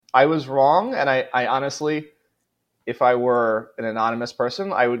I was wrong, and I honestly, if I were an anonymous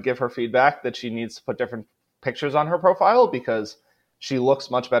person, I would give her feedback that she needs to put different pictures on her profile because she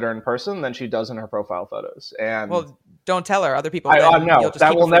looks much better in person than she does in her profile photos. And Well, don't tell her. Other people. I Then know you'll just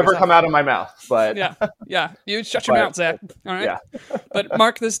that keep will it for never yourself. come out of my mouth. But yeah, you shut your mouth, Zach. All right. Yeah. But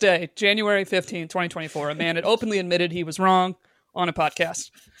mark this day, January 15th, 2024. A man had openly admitted he was wrong on a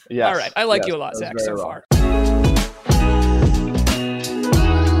podcast. Yes, All right. I like yes, you a lot, that was Zach, very so wrong. far.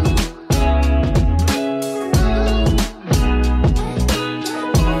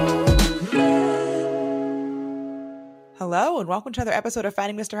 Hello, and welcome to another episode of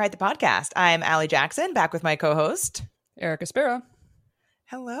Finding Mr. Hyde, the podcast. I'm Allie Jackson, back with my co-host, Erica Sparrow.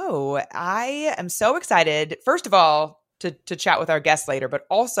 Hello. I am so excited, first of all, to chat with our guests later, but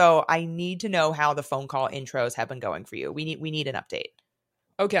also I need to know how the phone call intros have been going for you. We need an update.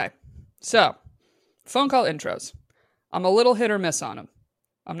 Okay. So, phone call intros. I'm a little hit or miss on them.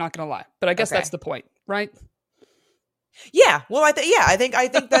 I'm not going to lie. But I guess that's the point, right? Yeah. Well, I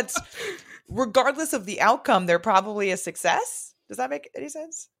think that's regardless of the outcome, they're probably a success. Does that make any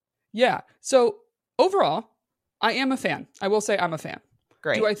sense? Yeah. So, overall, I am a fan. I will say I'm a fan.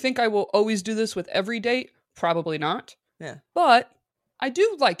 Great. Do I think I will always do this with every date? Probably not. Yeah. But I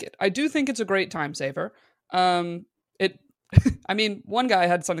do like it. I do think it's a great time saver. I mean, one guy I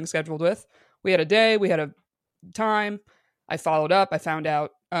had something scheduled with. We had a day, we had a time. I followed up. I found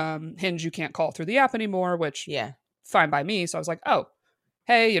out Hinge, you can't call through the app anymore, which fine by me. So I was like, oh,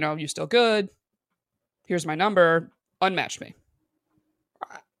 hey, you still good? Here's my number. Unmatched me.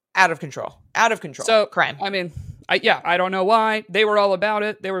 Out of control. So crime. I mean, I don't know why. They were all about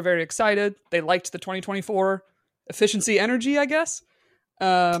it. They were very excited. They liked the 2024 efficiency energy, I guess.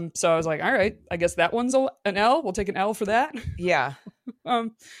 So I was like, all right, I guess that one's an L. We'll take an L for that. Yeah.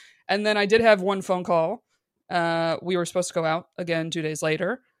 And then I did have one phone call. We were supposed to go out again 2 days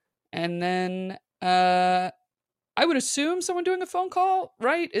later. And then I would assume someone doing a phone call,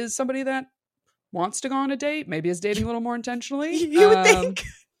 right, is somebody that wants to go on a date, maybe is dating a little more intentionally. You would think.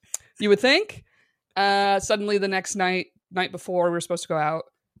 You would think. Suddenly the next night before we were supposed to go out,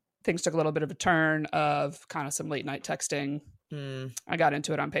 things took a little bit of a turn of kind of some late night texting. I got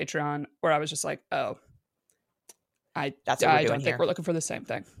into it on Patreon where I was just like, oh, I don't think we're looking for the same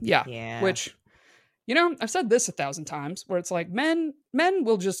thing. Yeah. Which, I've said this 1,000 times where it's like men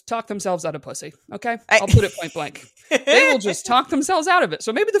will just talk themselves out of pussy. Okay. I'll put it point blank. They will just talk themselves out of it.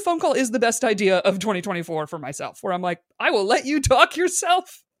 So maybe the phone call is the best idea of 2024 for myself, where I'm like, I will let you talk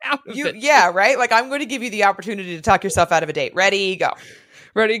yourself out of it. Yeah, right? Like, I'm going to give you the opportunity to talk yourself out of a date. Ready, go.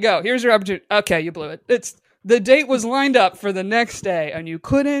 Here's your opportunity. Okay, you blew it. The date was lined up for the next day, and you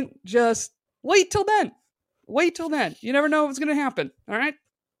couldn't just wait till then. You never know what's going to happen. All right?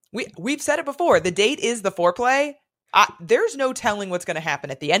 We've said it before. The date is the foreplay. There's no telling what's going to happen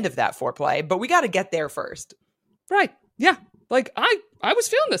at the end of that foreplay, but we got to get there first. Right. Yeah. Like, I was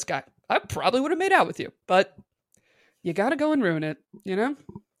feeling this guy. I probably would have made out with you, but you got to go and ruin it,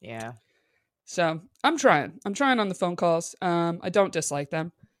 Yeah. So I'm trying on the phone calls. I don't dislike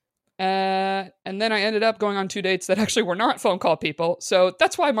them. And then I ended up going on 2 dates that actually were not phone call people. So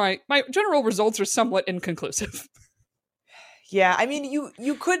that's why my general results are somewhat inconclusive. Yeah, I mean,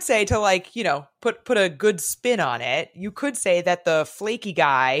 you could say to put a good spin on it. You could say that the flaky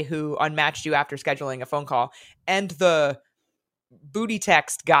guy who unmatched you after scheduling a phone call and the booty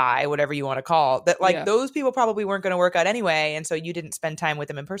text guy, whatever you want to call that, those people probably weren't going to work out anyway, and so you didn't spend time with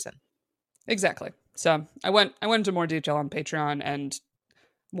them in person. Exactly. So I went into more detail on Patreon, and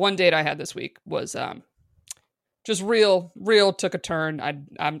one date I had this week was just real took a turn.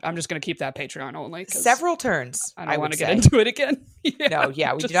 I'm just going to keep that Patreon only. Several turns. I don't want to get into it again. We do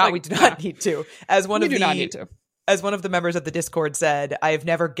not need to. As one of the members of the Discord said, I have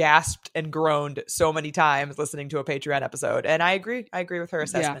never gasped and groaned so many times listening to a Patreon episode, and I agree. I agree with her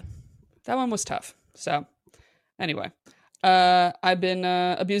assessment. Yeah, that one was tough. So anyway, I've been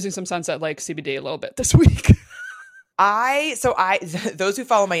abusing some Sunset Lake CBD a little bit this week. Those who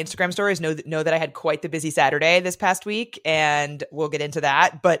follow my Instagram stories know that I had quite the busy Saturday this past week, and we'll get into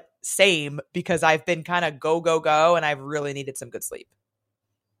that. But same, because I've been kind of go, and I've really needed some good sleep.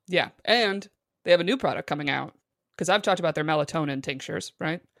 Yeah, and they have a new product coming out because I've talked about their melatonin tinctures,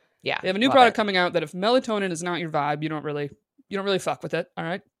 right? Yeah, they have a new product coming out that if melatonin is not your vibe, you don't really fuck with it. All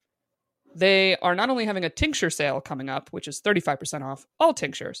right. They are not only having a tincture sale coming up, which is 35% off all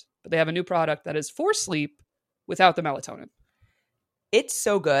tinctures, but they have a new product that is for sleep without the melatonin. It's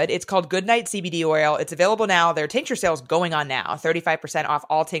so good. It's called Goodnight CBD Oil. It's available now. Their tincture sale is going on now. 35% off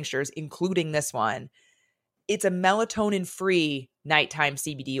all tinctures, including this one. It's a melatonin-free nighttime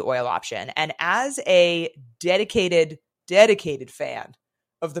CBD oil option. And as a dedicated fan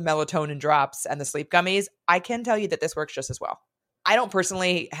of the melatonin drops and the sleep gummies, I can tell you that this works just as well. I don't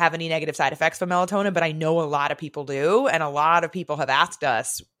personally have any negative side effects from melatonin, but I know a lot of people do. And a lot of people have asked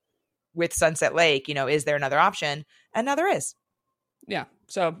us with Sunset Lake, is there another option? And now there is. Yeah.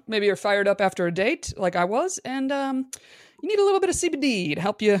 So maybe you're fired up after a date like I was, and you need a little bit of CBD to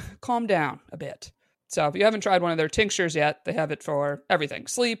help you calm down a bit. So if you haven't tried one of their tinctures yet, they have it for everything.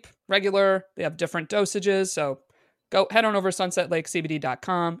 Sleep, regular, they have different dosages. So go head on over to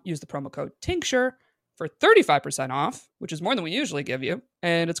sunsetlakecbd.com, use the promo code tincture for 35% off, which is more than we usually give you.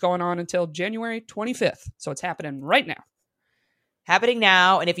 And it's going on until January 25th. So it's happening right now. Happening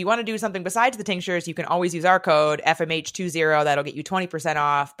now. And if you want to do something besides the tinctures, you can always use our code FMH20. That'll get you 20%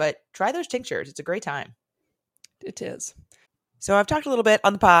 off. But try those tinctures. It's a great time. It is. So I've talked a little bit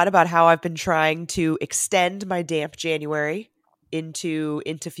on the pod about how I've been trying to extend my damp January into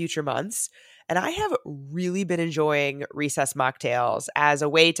future months. And I have really been enjoying recess mocktails as a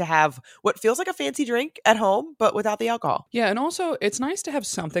way to have what feels like a fancy drink at home, but without the alcohol. Yeah, and also it's nice to have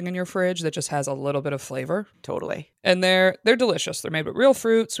something in your fridge that just has a little bit of flavor. Totally. And they're delicious. They're made with real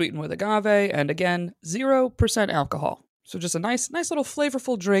fruit, sweetened with agave, and again, 0% alcohol. So just a nice little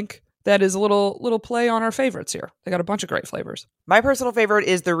flavorful drink that is a little play on our favorites here. They got a bunch of great flavors. My personal favorite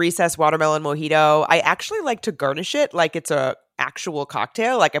is the Recess Watermelon Mojito. I actually like to garnish it like it's a actual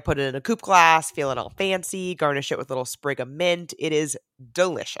cocktail. Like I put it in a coupe glass, feeling all fancy, garnish it with a little sprig of mint. It is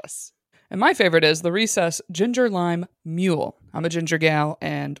delicious. And my favorite is the Recess Ginger Lime Mule. I'm a ginger gal,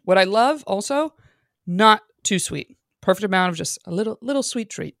 and what I love also, not too sweet. Perfect amount of just a little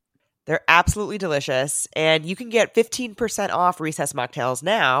sweet treat. They're absolutely delicious, and you can get 15% off Recess mocktails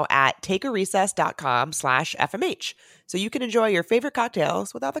now at takearecess.com/FMH, so you can enjoy your favorite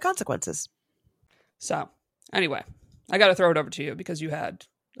cocktails without the consequences. So, anyway, I got to throw it over to you because you had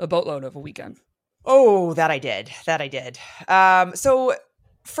a boatload of a weekend. Oh, that I did. So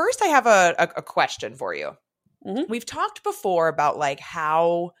first I have a question for you. Mm-hmm. We've talked before about like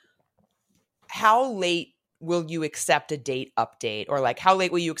how late will you accept a date update, or like how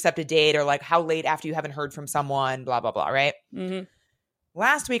late will you accept a date, or like how late after you haven't heard from someone, blah, blah, blah, right? Mm-hmm.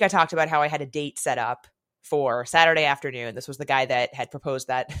 Last week I talked about how I had a date set up for Saturday afternoon. This was the guy that had proposed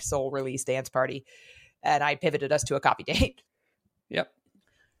that soul release dance party, and I pivoted us to a coffee date. Yep.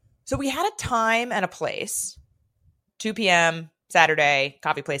 So we had a time and a place, 2 p.m. Saturday,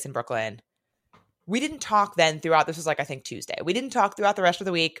 coffee place in Brooklyn. We didn't talk then throughout. This was like, I think, Tuesday. We didn't talk throughout the rest of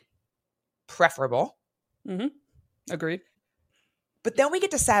the week. Preferable. Mm-hmm. Agreed. But then we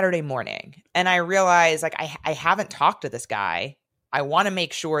get to Saturday morning, and I realize like I haven't talked to this guy. I want to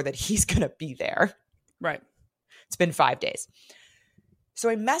make sure that he's going to be there. Right. It's been 5 days. So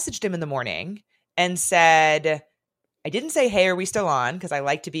I messaged him in the morning and said, I didn't say, hey, are we still on? Because I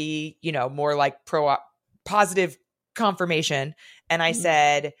like to be, more like positive confirmation. And I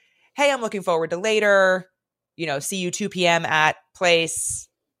said, hey, I'm looking forward to later, see you 2 p.m. at place,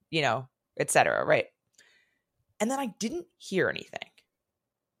 et cetera. Right. And then I didn't hear anything.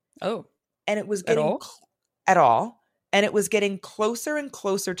 Oh. And it was getting at all. And it was getting closer and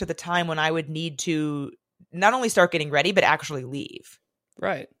closer to the time when I would need to not only start getting ready, but actually leave.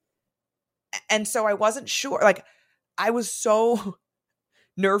 Right. And so I wasn't sure. Like, I was so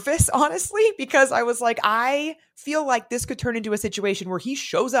nervous, honestly, because I was like, I feel like this could turn into a situation where he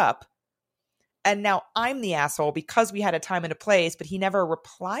shows up and now I'm the asshole because we had a time and a place, but he never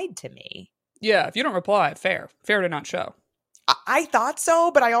replied to me. Yeah, if you don't reply, fair to not show. I thought so,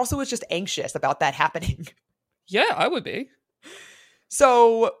 but I also was just anxious about that happening. Yeah, I would be.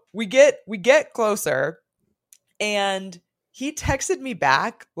 So we get closer, and he texted me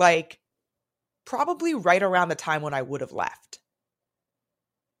back like probably right around the time when I would have left.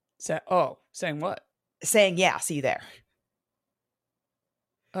 Saying what? Saying, yeah, see you there.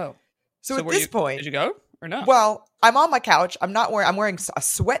 Oh. So at this point, did you go or not? Well, I'm on my couch. I'm wearing a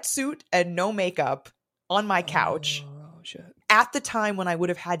sweatsuit and no makeup on my couch shit. At the time when I would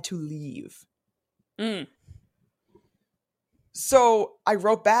have had to leave. Mm. So I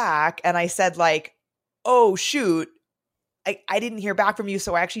wrote back and I said like, oh, shoot, I didn't hear back from you.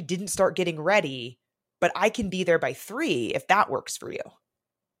 So I actually didn't start getting ready, but I can be there by 3 if that works for you.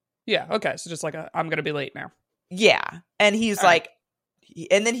 Yeah. Okay. So just like I'm going to be late now. Yeah. And he's like,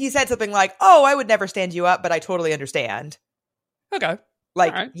 and then he said something like, oh, I would never stand you up, but I totally understand. Okay.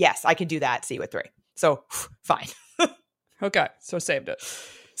 Like, right. Yes, I can do that. See you at 3. So fine. Okay. So saved it.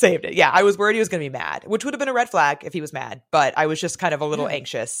 Saved it. Yeah. I was worried he was going to be mad, which would have been a red flag if he was mad. But I was just kind of a little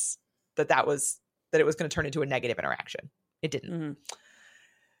anxious that it was going to turn into a negative interaction. It didn't. Mm-hmm.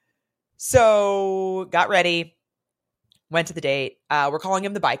 So got ready, went to the date. We're calling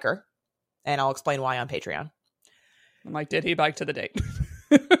him the biker, and I'll explain why on Patreon. I'm like, did he bike to the date?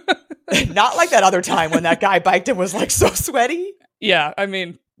 Not like that other time when that guy biked and was like so sweaty. Yeah, I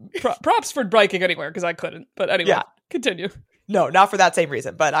mean, props for biking anywhere because I couldn't. But anyway, continue. No, not for that same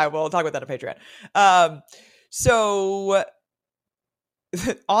reason, but I will talk about that on Patreon. So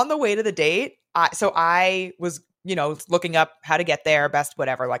on the way to the date, I was, looking up how to get there, best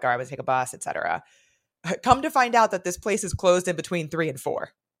whatever, like, all right, I would take a bus, etc. Come to find out that this place is closed in between 3 and 4.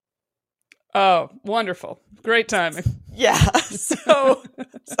 Oh, wonderful. Great timing. Yeah. So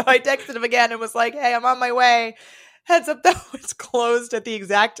I texted him again and was like, hey, I'm on my way. Heads up, though, it's closed at the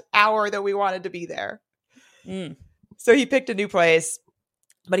exact hour that we wanted to be there. So he picked a new place,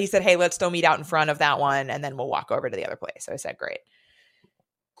 but he said, hey, let's still meet out in front of that one, and then we'll walk over to the other place. So I said, great.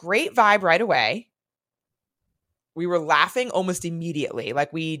 Great vibe right away. We were laughing almost immediately.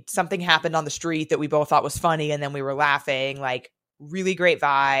 Like something happened on the street that we both thought was funny, and then we were laughing. Like, really great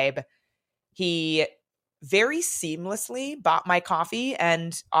vibe. He very seamlessly bought my coffee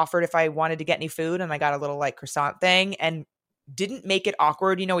and offered if I wanted to get any food, and I got a little like croissant thing and didn't make it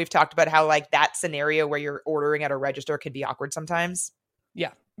awkward. We've talked about how like that scenario where you're ordering at a register can be awkward sometimes.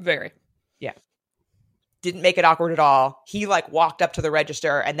 Yeah, very. Yeah. Didn't make it awkward at all. He like walked up to the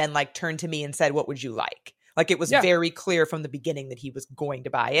register and then like turned to me and said, what would you like? Like it was very clear from the beginning that he was going to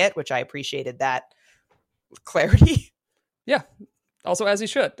buy it, which I appreciated that clarity. Yeah. Also, as he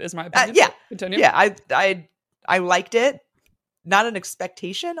should, is my opinion. Continue. Yeah, I liked it. Not an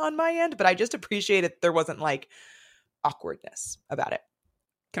expectation on my end, but I just appreciated there wasn't like awkwardness about it.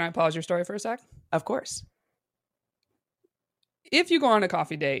 Can I pause your story for a sec? Of course. If you go on a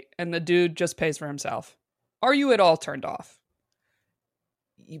coffee date and the dude just pays for himself, are you at all turned off?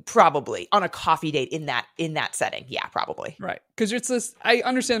 Probably on a coffee date in that setting. Yeah, probably. Right. Because it's this, I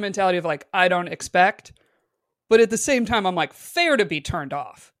understand the mentality of like, I don't expect. But at the same time, I'm like, fair to be turned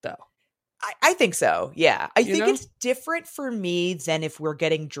off, though. I think so, yeah. I think it's different for me than if we're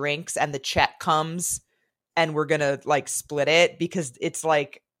getting drinks and the check comes and we're going to, like, split it. Because it's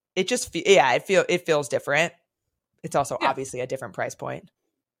like, it just, it feels different. It's also obviously a different price point.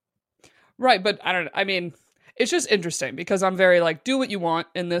 Right, but I mean, it's just interesting because I'm very, like, do what you want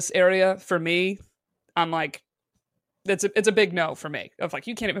in this area. For me, I'm like, it's a big no for me. Of like,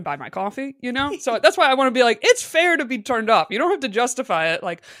 you can't even buy my coffee, So that's why I want to be like, it's fair to be turned off. You don't have to justify it.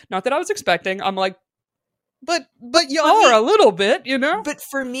 Like, not that I was expecting. I'm like, but you are a little bit, But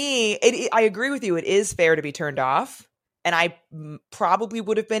for me, I agree with you. It is fair to be turned off, and I probably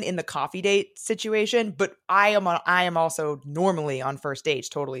would have been in the coffee date situation. But I am also normally on first dates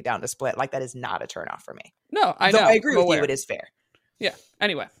totally down to split. Like that is not a turnoff for me. No, I know. I agree with you. It is fair. Yeah.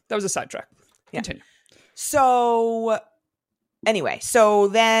 Anyway, that was a sidetrack. Continue. So anyway,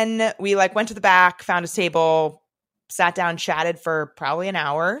 then we like went to the back, found a table, sat down, chatted for probably an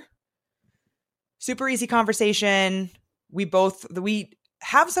hour. Super easy conversation. We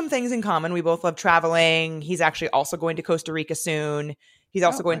have some things in common. We both love traveling. He's actually also going to Costa Rica soon. He's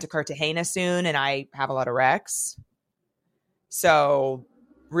also going to Cartagena soon, and I have a lot of recs. So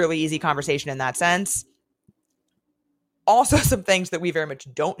really easy conversation in that sense. Also some things that we very much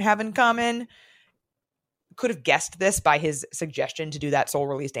don't have in common. Could have guessed this by his suggestion to do that soul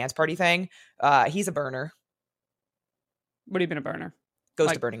release dance party thing. He's a burner. What do you mean a burner?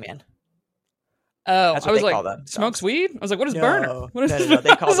 Goes to Burning Man. Oh, that's what what they like, call them. Smokes weed? I was like, what is No. burner? What is No,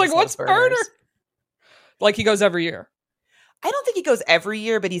 they call I was like, what's burners. burner? Like he goes every year. I don't think he goes every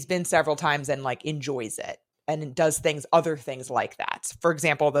year, but he's been several times and like enjoys it and does other things like that. For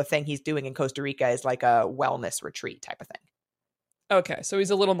example, the thing he's doing in Costa Rica is like a wellness retreat type of thing. Okay, so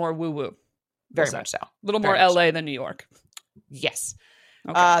he's a little more woo-woo. Very much so. A little more LA than New York. Yes.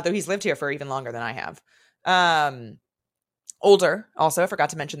 Okay. Though he's lived here for even longer than I have. Older, also. I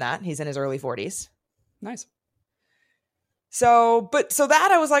forgot to mention that. He's in his early 40s. Nice. So that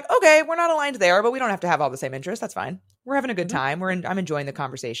I was like, okay, we're not aligned there, but we don't have to have all the same interests. That's fine. We're having a good time. I'm enjoying the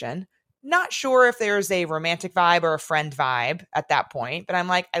conversation. Not sure if there's a romantic vibe or a friend vibe at that point, but I'm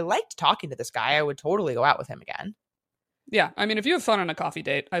like, I liked talking to this guy. I would totally go out with him again. Yeah, I mean, if you have fun on a coffee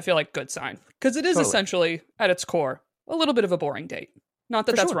date, I feel like good sign. Because it is essentially, at its core, a little bit of a boring date. Not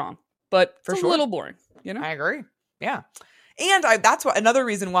that that's wrong, but it's a little boring, I agree. Yeah. And that's another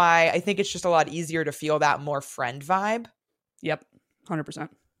reason why I think it's just a lot easier to feel that more friend vibe. Yep, 100%.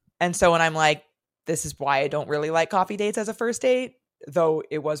 And so when I'm like, this is why I don't really like coffee dates as a first date, though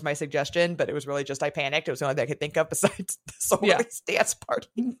it was my suggestion, but it was really just I panicked. It was the only thing I could think of besides the soul release dance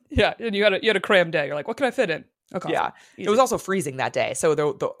party. Yeah, and you had a cram day. You're like, what can I fit in? Okay. Yeah. Easy. It was also freezing that day, so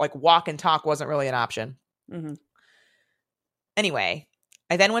the like walk and talk wasn't really an option. Mm-hmm. Anyway,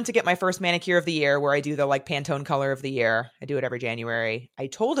 I then went to get my first manicure of the year, where I do the like Pantone color of the year. I do it every January. I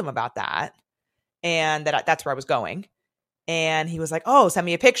told him about that, and that's where I was going. And he was like, oh, send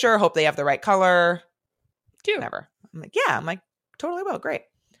me a picture. Hope they have the right color. Cute. Whatever. I'm like, yeah. I'm like, totally will. Great.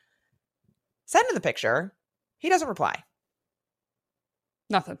 Send him the picture. He doesn't reply.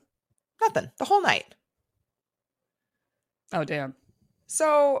 Nothing. The whole night. Oh, damn.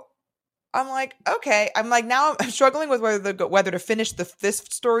 So I'm like, okay. I'm like, now I'm struggling with whether to finish this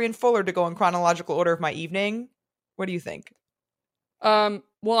story in full or to go in chronological order of my evening. What do you think? Well,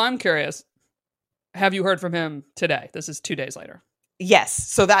 I'm curious. Have you heard from him today? This is 2 days later. Yes.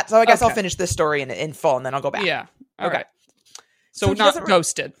 So I guess I'll Okay. finish this story in full and then I'll go back. Yeah. Okay. Okay. So he not doesn't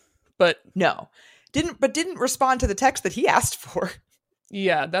ghosted, but No. Didn't respond to the text that he asked for.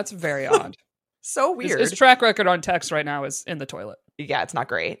 yeah, that's very odd. So weird. His track record on text right now is in the toilet. Yeah, it's not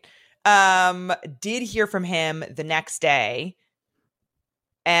great. Did hear from him the next day,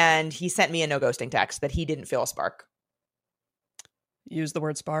 and he sent me a no ghosting text that he didn't feel a spark. Use the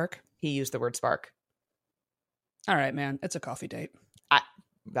word spark. He used the word spark. All right, man. It's a coffee date.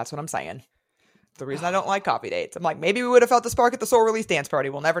 That's what I'm saying. The reason I don't like coffee dates. I'm like, maybe we would have felt the spark at the Soul Release dance party.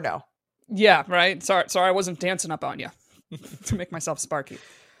 We'll never know. Yeah, right. Sorry, I wasn't dancing up on you to make myself sparky.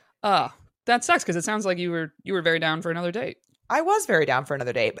 That sucks because it sounds like you were very down for another date. I was very down for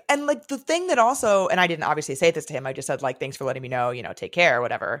another date. And like the thing that also, and I didn't obviously say this to him, I just said like, thanks for letting me know, take care,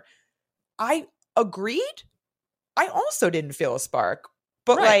 whatever. I agreed. I also didn't feel a spark,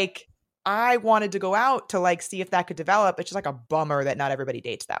 but Right. like I wanted to go out to like see if that could develop. It's just like a bummer that not everybody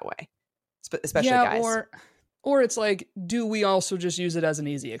dates that way, especially guys. Or it's like, do we also just use it as an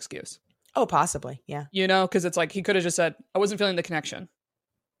easy excuse? Oh, possibly. Yeah. Because it's like he could have just said, I wasn't feeling the connection.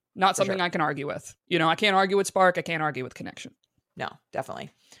 Not something sure. I can argue with. I can't argue with spark. I can't argue with connection. No,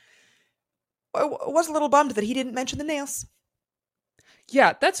 definitely. I was a little bummed that he didn't mention the nails.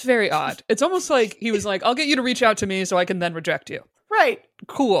 Yeah, that's very odd. It's almost like he was like, I'll get you to reach out to me so I can then reject you. Right.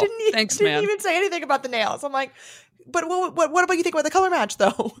 Cool. Thanks, man. Didn't even say anything about the nails. I'm like, but what about you think about the color match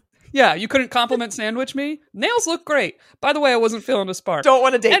though? Yeah, you couldn't compliment sandwich me? Nails look great. By the way, I wasn't feeling a spark. Don't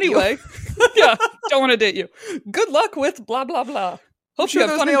want to date you. Anyway, yeah, don't want to date you. Good luck with blah, blah, blah. Hope sure you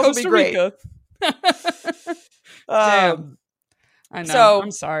have those fun in nails will be Costa great. Rica. Damn. I know. so-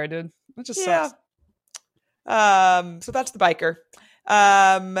 I'm sorry, dude. That just Yeah. sucks. So that's the biker.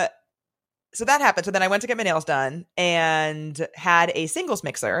 So that happened. So then I went to get my nails done and had a singles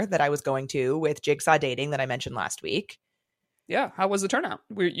mixer that I was going to with Jigsaw Dating that I mentioned last week. Yeah, how was the turnout?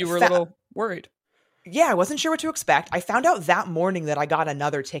 You were a Fa- little worried. Yeah, I wasn't sure what to expect. I found out that morning that I got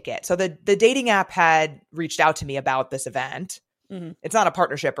another ticket. So the dating app had reached out to me about this event. Mhm. It's not a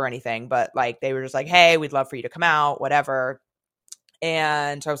partnership or anything, but like they were just like, hey, we'd love for you to come out, whatever.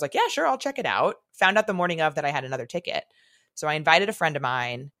 And so I was like, yeah, sure, I'll check it out. Found out the morning of that I had another ticket. So I invited a friend of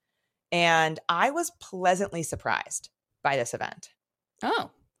mine and I was pleasantly surprised by this event.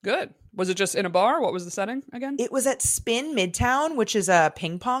 Oh, good. Was it just in a bar? What was the setting again? It was at Spin Midtown, which is a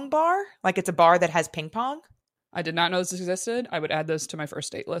ping pong bar. Like it's a bar that has ping pong. I did not know this existed. I would add this to my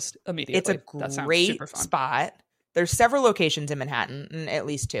first date list immediately. It's a That sounds great super fun. spot. There's several locations in Manhattan, at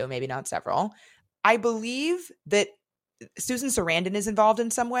least two, maybe not several. I believe that Susan Sarandon is involved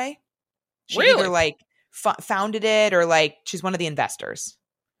in some way. She Really? either like founded it or like she's one of the investors.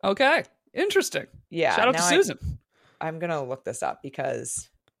 Okay. Interesting. Yeah. Shout out to now Susan. I'm going to look this up because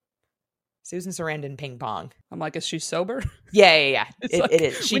Susan Sarandon ping pong. I'm like, is she sober? Yeah. It's like, It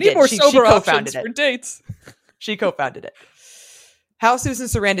is. She we did. need more She sober co-founded options it. for dates. She co-founded it. How Susan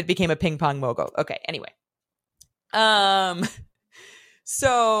Sarandon became a ping pong mogul. Okay, anyway.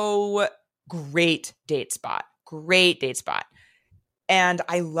 So great date spot. And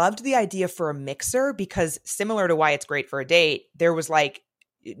I loved the idea for a mixer because similar to why it's great for a date, there was like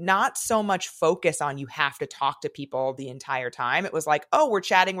not so much focus on you have to talk to people the entire time. It was like, oh, we're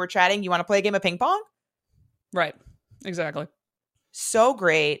chatting. You want to play a game of ping pong? Right. Exactly. So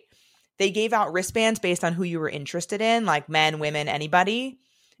great. They gave out wristbands based on who you were interested in, like men, women, anybody.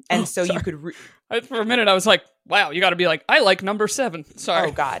 And so you could... For a minute, I was like, wow, you got to be like, I like number 7. Sorry.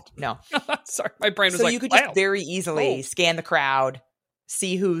 Oh, God. No. Sorry. My brain was So like, you could wow. just very easily Cool. scan the crowd,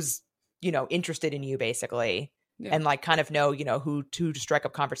 see who's, interested in you, basically. Yeah. And like kind of know, who to strike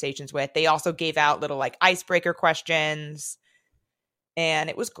up conversations with. They also gave out little like icebreaker questions. And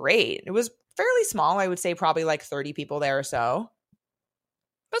it was great. It was fairly small. I would say probably like 30 people there or so.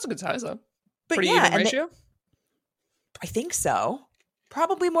 That's a good size, though. But Pretty yeah, even and ratio? I think so.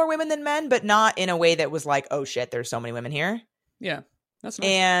 Probably more women than men, but not in a way that was like, oh shit, there's so many women here. Yeah. That's nice.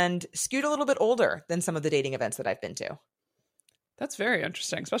 And skewed a little bit older than some of the dating events that I've been to. That's very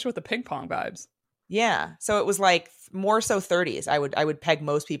interesting, especially with the ping pong vibes. Yeah. So it was like more so 30s. I would peg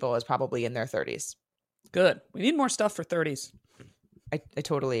most people as probably in their 30s. Good. We need more stuff for 30s. I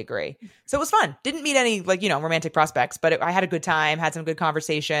totally agree. So it was fun. Didn't meet any like, romantic prospects, but I had a good time, had some good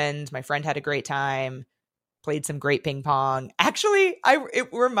conversations. My friend had a great time, played some great ping pong. Actually, it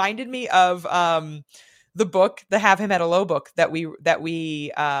reminded me of the book, the Have Him at a Low book that we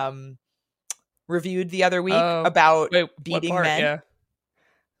reviewed the other week about beating men. Yeah.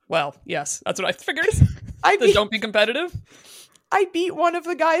 Well, yes, that's what I figured. Don't be competitive. I beat one of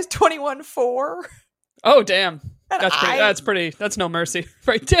the guys 21-4. Oh, damn. That's no mercy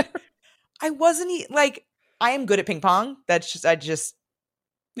right there. I wasn't like, I am good at ping pong. That's just,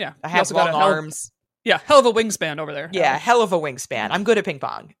 yeah. I have long arms. Hell of a wingspan over there. Yeah, hell of a wingspan. I'm good at ping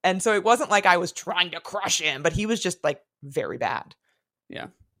pong. And so it wasn't like I was trying to crush him, but he was just like very bad. Yeah.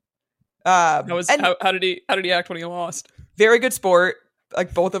 How did he act when he lost? Very good sport.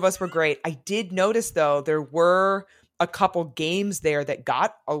 Like both of us were great. I did notice though, there were a couple games there that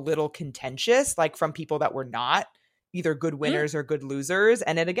got a little contentious, like from people that were not either good winners or good losers.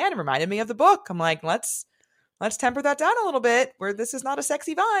 And it again reminded me of the book. I'm like, let's temper that down a little bit, where this is not a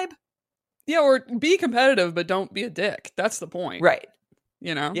sexy vibe. Yeah, or be competitive, but don't be a dick. That's the point. Right.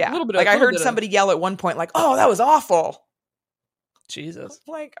 Yeah. A little bit I heard somebody yell at one point, like, "Oh, that was awful." Jesus.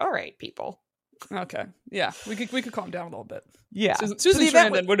 Like, all right, people. Okay. Yeah. We could calm down a little bit. Yeah. Susan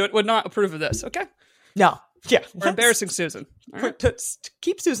Sarandon would not approve of this. Okay. No. Yeah. We're embarrassing Susan. Right.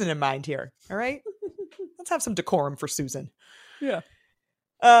 Keep Susan in mind here. All right. Let's have some decorum for Susan. Yeah.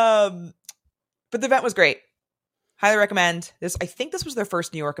 But the event was great. Highly recommend this. I think this was their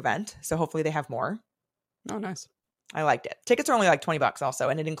first New York event, so hopefully they have more. Oh, nice. I liked it. Tickets are only like $20 also,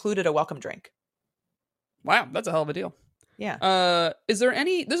 and it included a welcome drink. Wow, that's a hell of a deal. Yeah. Is there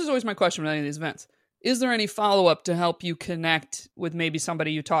any, this is always my question with any of these events, is there any follow-up to help you connect with maybe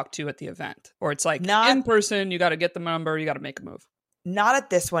somebody you talked to at the event? Or it's like in person, you got to get the number, you got to make a move? Not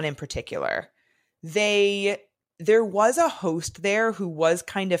at this one in particular. There was a host there who was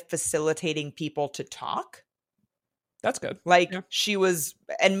kind of facilitating people to talk. That's good. Like she was,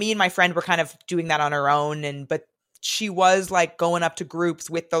 and me and my friend were kind of doing that on our own. But she was like going up to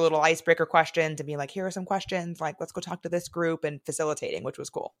groups with the little icebreaker questions and being like, here are some questions. Like, let's go talk to this group, and facilitating, which was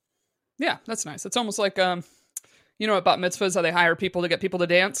cool. Yeah, that's nice. It's almost like, at bat mitzvahs, how they hire people to get people to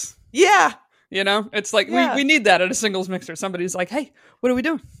dance. Yeah. It's like, we need that at a singles mixer. Somebody's like, hey, what are we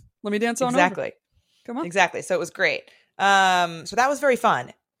doing? Let me dance on Exactly. Over. Come on. Exactly. So it was great. So that was very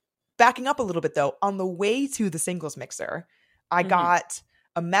fun. Backing up a little bit though, on the way to the singles mixer, I got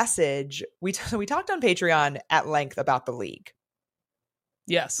a message. We talked on Patreon at length about the league.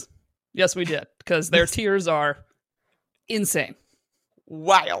 Yes, we did, because their tiers are insane,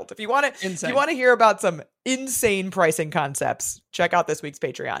 wild. If you want to hear about some insane pricing concepts, check out this week's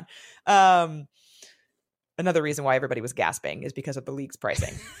Patreon. Another reason why everybody was gasping is because of the league's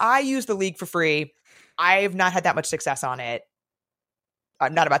pricing. I use the league for free. I've not had that much success on it.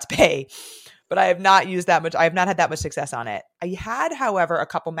 I'm not about to pay, but I have not used that much. I have not had that much success on it. I had, however, a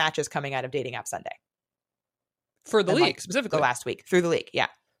couple matches coming out of Dating App Sunday. For the league, specifically? The last week, through the league, yeah.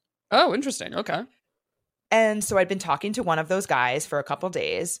 Oh, interesting. Okay. And so I'd been talking to one of those guys for a couple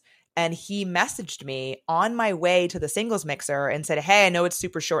days, and he messaged me on my way to the singles mixer and said, hey, I know it's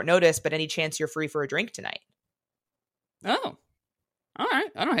super short notice, but any chance you're free for a drink tonight? Oh, all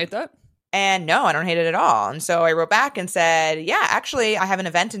right. I don't hate that. And no, I don't hate it at all. And so I wrote back and said, yeah, actually, I have an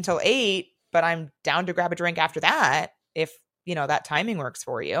event until 8, but I'm down to grab a drink after that if, that timing works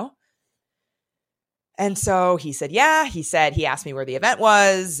for you. And so he said, yeah. He asked me where the event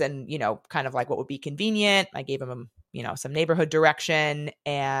was and, kind of like what would be convenient. I gave him, some neighborhood direction,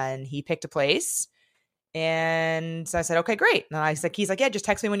 and he picked a place. And so I said, okay, great. And he's like, yeah, just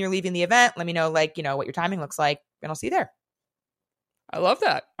text me when you're leaving the event. Let me know, what your timing looks like, and I'll see you there. I love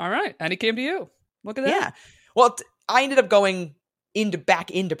that. All right. And he came to you. Look at that. Yeah. Well, I ended up going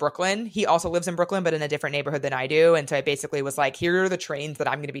back into Brooklyn. He also lives in Brooklyn, but in a different neighborhood than I do. And so I basically was like, here are the trains that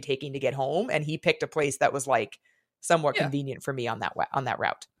I'm going to be taking to get home. And he picked a place that was like somewhat convenient for me on that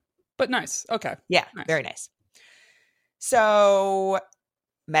route. But nice. Okay. Yeah. Nice. Very nice. So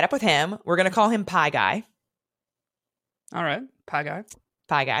met up with him. We're going to call him Pie Guy. All right. Pie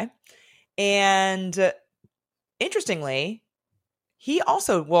Guy. And interestingly, he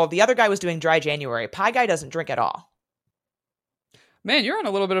also, the other guy was doing Dry January. Pie Guy doesn't drink at all. Man, you're on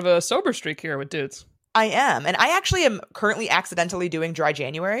a little bit of a sober streak here with dudes. I am. And I actually am currently accidentally doing Dry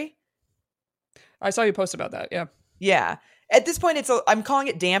January. I saw you post about that. Yeah. Yeah. At this point, I'm calling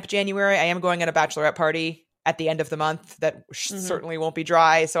it Damp January. I am going at a bachelorette party at the end of the month that certainly won't be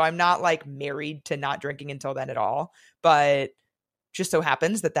dry. So I'm not like married to not drinking until then at all. But just so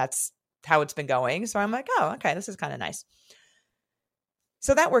happens that that's how it's been going. So I'm like, oh, okay, this is kind of nice.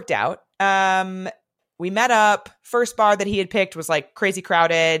 So that worked out. we met up. First bar that he had picked was like crazy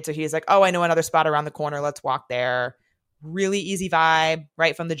crowded. So he was like, oh, I know another spot around the corner. Let's walk there. Really easy vibe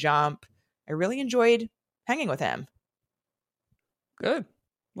right from the jump. I really enjoyed hanging with him. Good.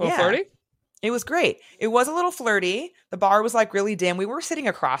 A little flirty? It was great. It was a little flirty. The bar was like really dim. We were sitting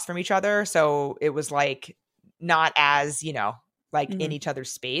across from each other. So it was like not as, like in each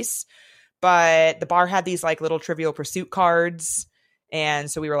other's space. But the bar had these like little Trivial Pursuit cards.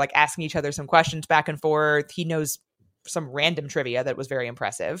 And so we were like asking each other some questions back and forth. He knows some random trivia that was very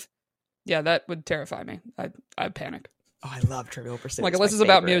impressive. Yeah, that would terrify me. I'd panic. Oh, I love Trivial Pursuit. Like, unless it's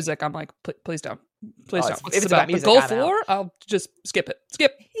about music, I'm like, please don't. Please don't. If it's about music, the Gulf War, I'll just skip it.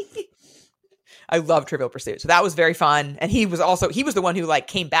 Skip. I love Trivial Pursuit. So that was very fun. And he was the one who like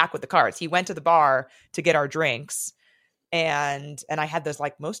came back with the cards. He went to the bar to get our drinks. And I had this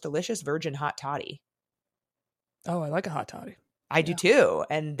like most delicious virgin hot toddy. Oh, I like a hot toddy. I do too.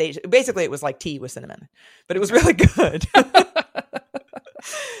 And basically it was like tea with cinnamon, but it was really good.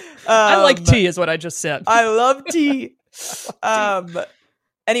 I like tea is what I just said. I love tea.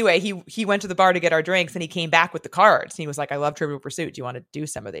 Anyway, he went to the bar to get our drinks and he came back with the cards. He was like, I love Trivial Pursuit. Do you want to do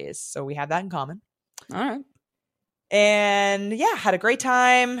some of these? So we have that in common. All right. And yeah, had a great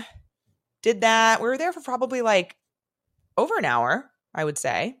time. Did that. We were there for probably like over an hour, I would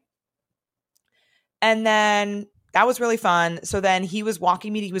say. And then that was really fun. So then he was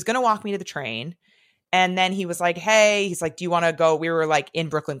going to walk me to the train. And then he was like, hey, he's like, do you want to go? We were like in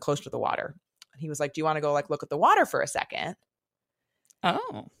Brooklyn, close to the water. He was like, do you want to go like look at the water for a second?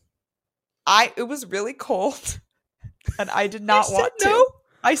 Oh, it was really cold and I did not want to. No?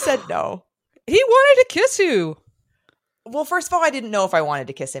 I said no. He wanted to kiss you. Well, first of all, I didn't know if I wanted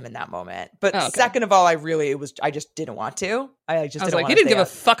to kiss him in that moment. But second of all, I just didn't want to. I was like, you didn't give a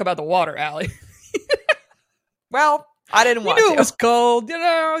fuck about the water, Allie. Well, I didn't want to. You knew it was cold.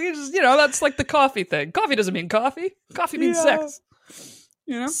 That's like the coffee thing. Coffee doesn't mean coffee. Coffee means sex.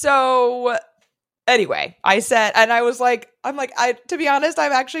 So anyway, I said, and I was like, to be honest,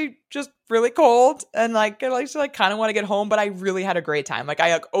 I'm actually just really cold. And I kind of want to get home, but I really had a great time. Like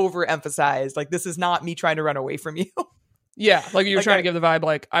I overemphasized, like, this is not me trying to run away from you. Yeah. Like you were trying to give the vibe,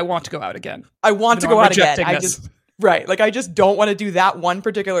 like, I want to go out again. I want to go out again. Right. Like I just don't want to do that one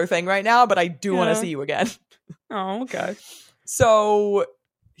particular thing right now, but I do want to see you again. Oh, okay. So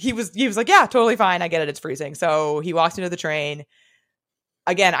he was like, yeah, totally fine. I get it. It's freezing. So he walks into the train.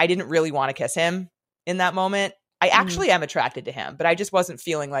 Again, I didn't really want to kiss him in that moment. I actually am attracted to him, but I just wasn't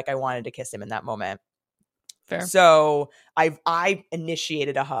feeling like I wanted to kiss him in that moment. Fair. So I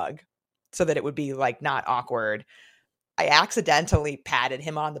initiated a hug so that it would be like not awkward. I accidentally patted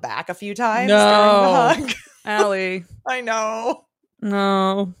him on the back a few times during the hug. Allie. I know.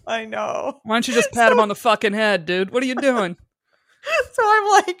 No. I know. Why don't you just pat him on the fucking head, dude? What are you doing? So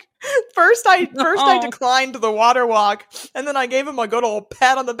I'm like, first I declined the water walk, and then I gave him a good old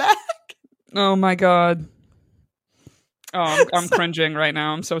pat on the back. Oh my God. Oh, I'm cringing right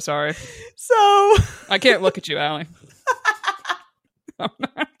now. I'm so sorry. So I can't look at you, Allie.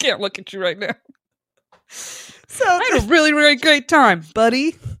 I can't look at you right now. So I had a really, really great time,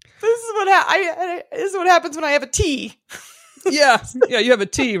 buddy. This is what happens when I have a tea. Yeah, you have a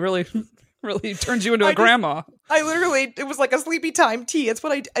tea. Really turns you into a grandma. It was like a sleepy time tea. It's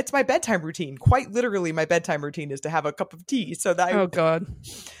my bedtime routine. Quite literally, my bedtime routine is to have a cup of tea. So that. Oh God.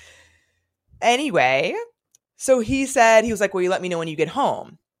 Anyway, so he was like, "Will you let me know when you get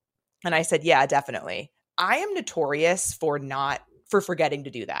home?" And I said, "Yeah, definitely." I am notorious for forgetting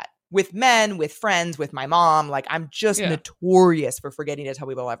to do that with men, with friends, with my mom. Like I'm just notorious for forgetting to tell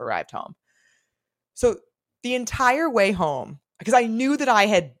people I've arrived home. So the entire way home, because I knew that I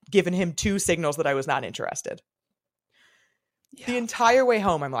had given him 2 signals that I was not interested. Yeah. The entire way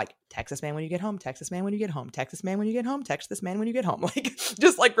home, I'm like, text this man when you get home, text this man when you get home, text this man when you get home, text this man when you get home. Like,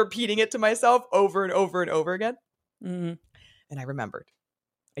 just like repeating it to myself over and over and over again. Mm-hmm. And I remembered.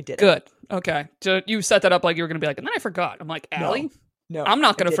 I did Good. Okay. So you set that up like you were going to be like, and then I forgot. I'm like, Allie, no, I'm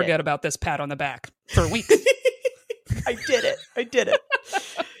not going to forget about this pat on the back for weeks. I did it.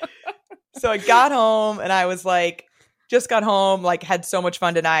 So I got home and I was like, just got home, like had so much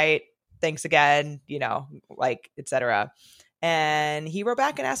fun tonight. Thanks again, like, etc. And he wrote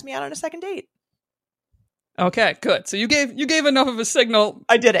back and asked me out on a second date. Okay, good. So you gave enough of a signal.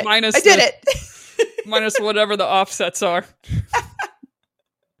 I did it. Minus whatever the offsets are.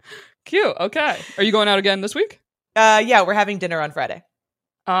 Cute. Okay. Are you going out again this week? Yeah, we're having dinner on Friday.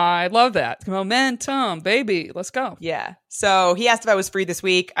 I love that. Momentum, baby. Let's go. Yeah. So he asked if I was free this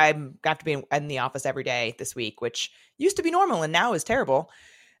week. I have to be in the office every day this week, which used to be normal and now is terrible.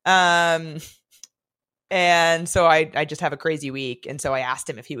 And so I just have a crazy week. And so I asked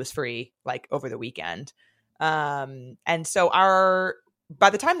him if he was free, like over the weekend. And so by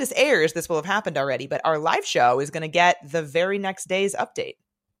the time this airs, this will have happened already, but our live show is going to get the very next day's update.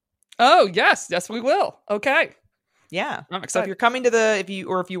 Oh, yes, we will. Okay. Yeah. I'm excited. So if you're coming to if you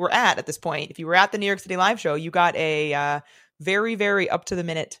were at this point, if you were at the New York City live show, you got a very, very up to the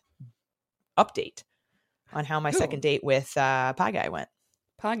minute update on how my second date with Pie Guy went.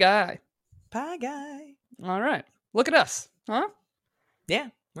 Pie Guy. All right. Look at us. Huh? Yeah.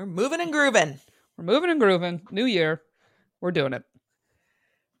 We're moving and grooving. New year. We're doing it.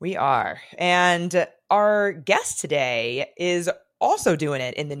 We are. And our guest today is also doing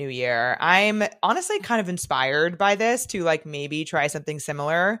it in the new year. I'm honestly kind of inspired by this to like maybe try something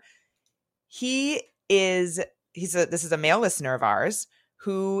similar. This is a male listener of ours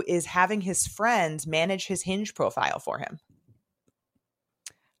who is having his friends manage his Hinge profile for him.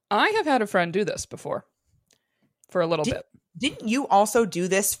 I have had a friend do this before for a little bit. Didn't you also do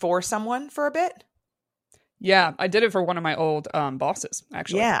this for someone for a bit? Yeah, I did it for one of my old bosses,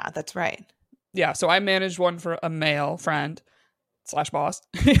 actually. Yeah, that's right. Yeah, so I managed one for a male friend / boss.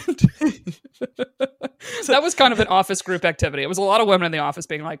 That was kind of an office group activity. It was a lot of women in the office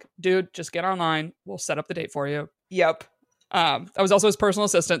being like, dude, just get online. We'll set up the date for you. Yep. I was also his personal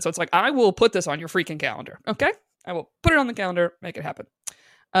assistant. So it's like, I will put this on your freaking calendar. Okay. I will put it on the calendar, make it happen.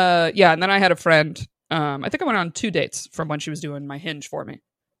 Yeah. And then I had a friend. I think I went on 2 dates from when she was doing my Hinge for me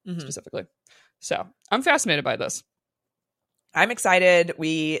specifically. So I'm fascinated by this. I'm excited.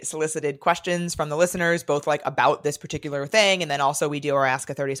 We solicited questions from the listeners, both like about this particular thing. And then also we do our Ask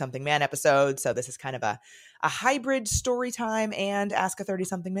a 30-something man episode. So this is kind of a hybrid story time and Ask a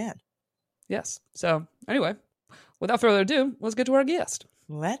 30-something man. Yes. So anyway, without further ado, let's get to our guest.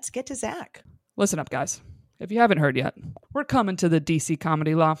 Let's get to Zach. Listen up, guys. If you haven't heard yet, we're coming to the DC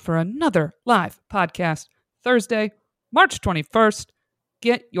Comedy Loft for another live podcast Thursday, March 21st.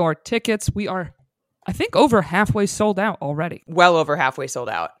 Get your tickets. We are, I think, over halfway sold out already. Well over halfway sold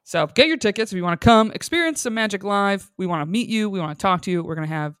out. So get your tickets if you want to come experience some magic live. We want to meet you. We want to talk to you. We're going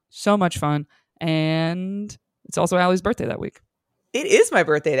to have so much fun. And it's also Allie's birthday that week. It is my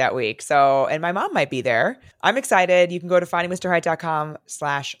birthday that week. So, and my mom might be there. I'm excited. You can go to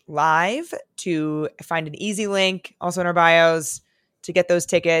findingmrheight.com/live to find an easy link also in our bios to get those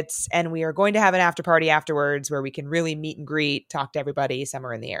tickets. And we are going to have an after party afterwards where we can really meet and greet, talk to everybody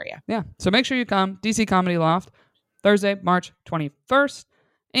somewhere in the area. Yeah. So make sure you come. DC Comedy Loft, Thursday, March 21st.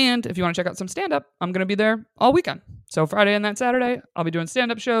 And if you want to check out some stand-up, I'm going to be there all weekend. So Friday and that Saturday, I'll be doing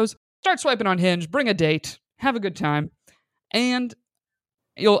stand-up shows. Start swiping on Hinge, bring a date, have a good time. And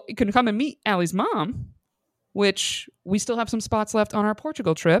you can come and meet Allie's mom, which we still have some spots left on our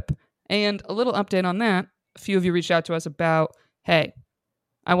Portugal trip. And a little update on that. A few of you reached out to us about, hey,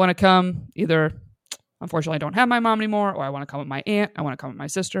 I want to come either, unfortunately, I don't have my mom anymore, or I want to come with my aunt, I want to come with my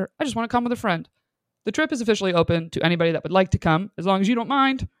sister, I just want to come with a friend. The trip is officially open to anybody that would like to come, as long as you don't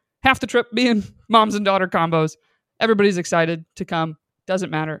mind. Half the trip being moms and daughter combos. Everybody's excited to come. Doesn't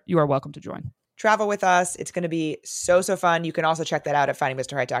matter. You are welcome to join. Travel with us. It's going to be so fun. You can also check that out at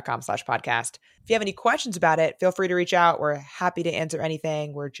findingmrheight.com/podcast. If you have any questions about it, feel free to reach out. We're happy to answer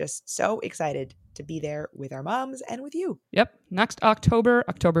anything. We're just so excited to be there with our moms and with you. Yep. Next October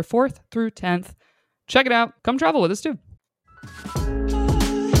 4th through 10th. Check it out. Come travel with us too.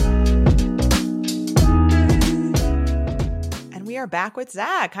 And we are back with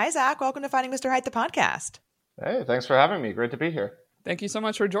Zach. Hi, Zach. Welcome to Finding Mr. Height, the podcast. Hey, thanks for having me. Great to be here. Thank you so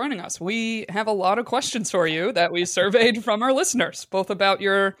much for joining us. We have a lot of questions for you that we surveyed from our listeners, both about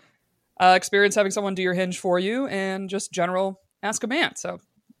your experience having someone do your Hinge for you and just general Ask a Man. So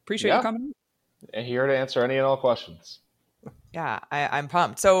appreciate you coming. Here to answer any and all questions. Yeah, I'm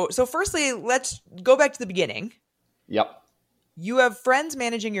pumped. So firstly, let's go back to the beginning. Yep. You have friends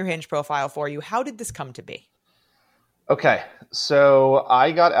managing your Hinge profile for you. How did this come to be? Okay, so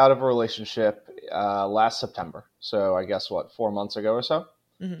I got out of a relationship last September. So I guess, 4 months ago or so.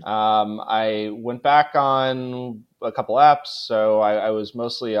 Mm-hmm. I went back on a couple apps. So I was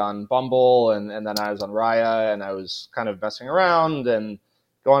mostly on Bumble and then I was on Raya, and I was kind of messing around and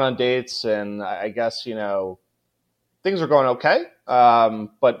going on dates. And I guess, things were going okay,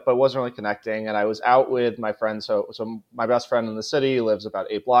 but wasn't really connecting. And I was out with my friend. So my best friend in the city lives about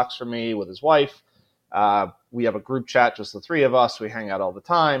 8 blocks from me with his wife. We have a group chat, just the three of us. We hang out all the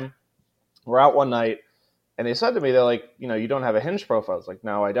time. We're out one night, and they said to me, they're like, you don't have a Hinge profile. I was like,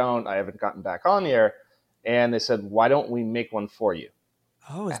 no, I don't. I haven't gotten back on here. And they said, why don't we make one for you?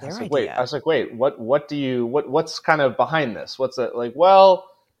 Oh, is there idea? I was like, wait, what's kind of behind this? What's it like?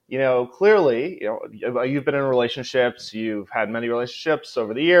 Well, clearly, you've been in relationships. You've had many relationships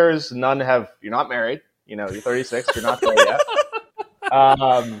over the years. You're not married. You're 36. You're not there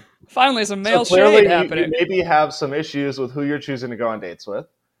yet. Finally, some male so clearly shade happening. You maybe have some issues with who you're choosing to go on dates with,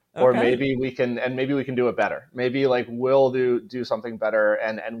 or maybe we can do it better. Maybe like we'll do something better,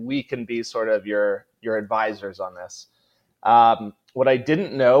 and we can be sort of your advisors on this. What I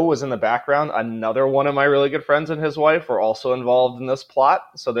didn't know was in the background, another one of my really good friends and his wife were also involved in this plot.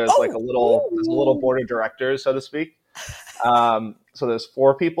 So there's there's a little board of directors, so to speak. So there's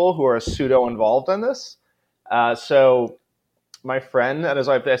 4 people who are pseudo involved in this. So my friend and his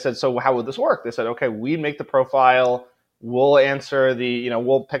wife, I said, so how would this work? They said, okay, we make the profile. We'll answer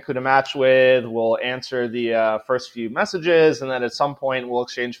we'll pick who to match with. We'll answer the first few messages. And then at some point we'll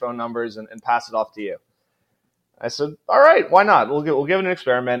exchange phone numbers and pass it off to you. I said, all right, why not? We'll give it an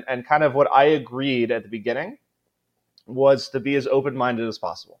experiment. And kind of what I agreed at the beginning was to be as open-minded as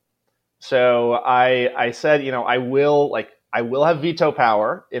possible. So I said, I will have veto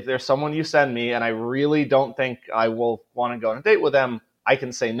power. If there's someone you send me and I really don't think I will want to go on a date with them, I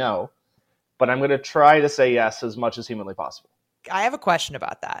can say no. But I'm going to try to say yes as much as humanly possible. I have a question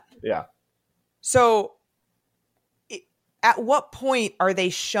about that. Yeah. So at what point are they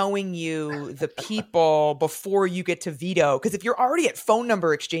showing you the people before you get to veto? Because if you're already at phone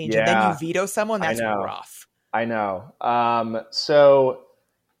number exchange and then you veto someone, that's rough. I know. So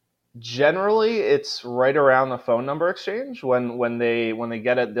generally it's right around the phone number exchange when they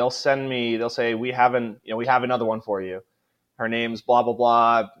get it, they'll say, we have another one for you. Her name's blah, blah,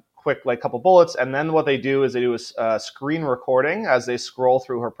 blah, quick, like couple bullets. And then what they do is they do a screen recording as they scroll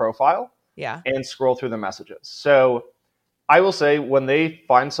through her profile and scroll through the messages. So I will say when they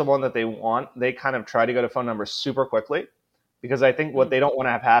find someone that they want, they kind of try to go to phone numbers super quickly, because I think what they don't want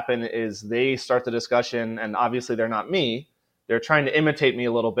to have happen is they start the discussion, and obviously they're not me. They're trying to imitate me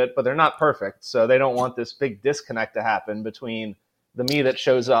a little bit, but they're not perfect. So they don't want this big disconnect to happen between the me that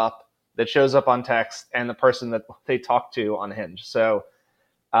shows up on text and the person that they talk to on Hinge. So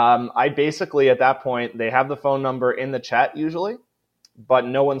I basically, at that point, they have the phone number in the chat usually, but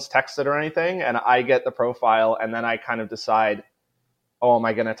no one's texted or anything. And I get the profile, and then I kind of decide, oh, am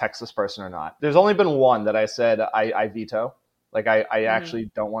I going to text this person or not? There's only been one that I said I veto. Like I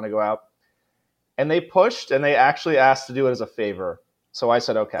actually don't want to go out. And they pushed, and they actually asked to do it as a favor. So I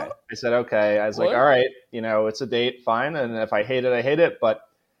said, okay. I was like, all right, it's a date, fine. And if I hate it, I hate it, but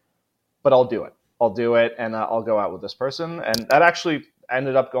I'll do it. And I'll go out with this person. And that actually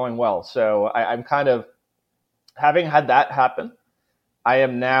ended up going well. So I'm kind of, having had that happen, I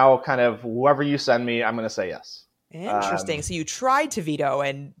am now kind of, whoever you send me, I'm going to say yes. Interesting. So you tried to veto,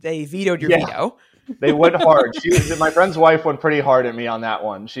 and they vetoed your veto. They went hard. My friend's wife went pretty hard at me on that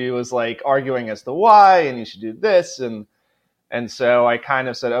one. She was like arguing as to why, and you should do this. And so I kind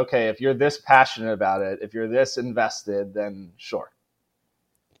of said, okay, if you're this passionate about it, if you're this invested, then sure.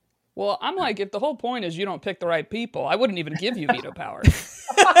 Well, I'm like, if the whole point is you don't pick the right people, I wouldn't even give you veto power.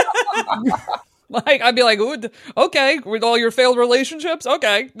 Like, I'd be like, okay, with all your failed relationships,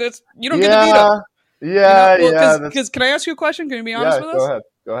 okay, you don't get the veto. Yeah. Because can I ask you a question? Can you be honest with us?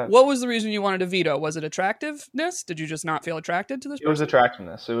 Go ahead. What was the reason you wanted to veto? Was it attractiveness? Did you just not feel attracted to this person? It was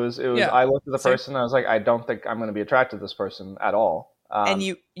attractiveness. It was. I looked at the person, and I was like, I don't think I'm going to be attracted to this person at all. And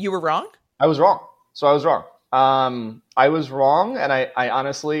you were wrong? I was wrong. So I was wrong. I was wrong, and I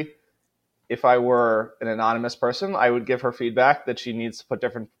honestly, if I were an anonymous person, I would give her feedback that she needs to put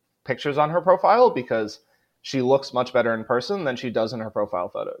different pictures on her profile, because she looks much better in person than she does in her profile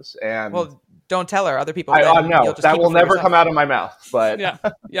photos. And well, don't tell her. Other people. No, that will never come out of my mouth. But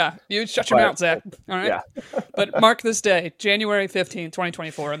yeah. You shut your mouth, Zach. All right. Yeah. But mark this day, January 15th,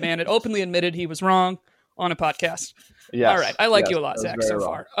 2024. A man had openly admitted he was wrong on a podcast. Yes. All right. I like you a lot, Zach, so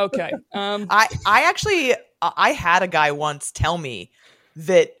far. Okay. I had a guy once tell me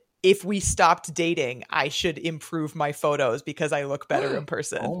that if we stopped dating, I should improve my photos because I look better in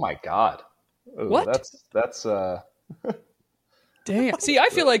person. Oh my God. Ooh, what? That's Damn. See, I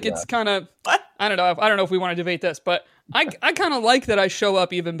feel like it's kind of, I don't know if we want to debate this, but I kind of like that I show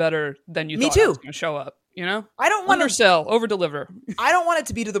up even better than you thought I was going to show up, you know? I don't want undersell, over-deliver. I don't want it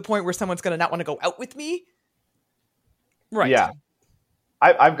to be to the point where someone's going to not want to go out with me. Right. Yeah.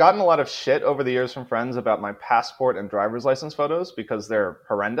 I've gotten a lot of shit over the years from friends about my passport and driver's license photos because they're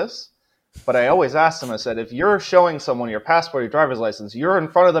horrendous. But I always ask them, I said, if you're showing someone your passport or your driver's license, you're in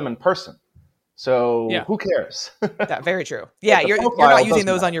front of them in person. So who cares? That's very true. Yeah, you're not using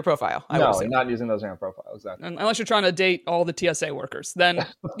those on your profile. No, not using those on your profile. Exactly. Unless you're trying to date all the TSA workers, then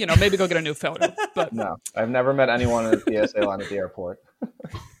maybe go get a new photo. But no, I've never met anyone in the TSA line at the airport.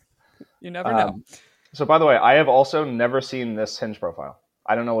 You never know. So by the way, I have also never seen this Hinge profile.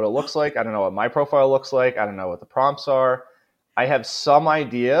 I don't know what it looks like. I don't know what my profile looks like. I don't know what the prompts are. I have some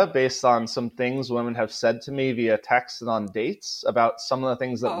idea based on some things women have said to me via text and on dates about some of the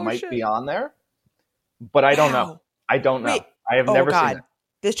things that might be on there, but I don't know. I don't know. Wait. I have never seen it.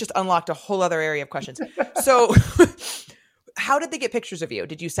 This just unlocked a whole other area of questions. So how did they get pictures of you?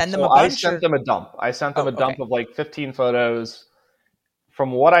 Did you send them a bunch? I sent them a dump. I sent them a dump of like 15 photos.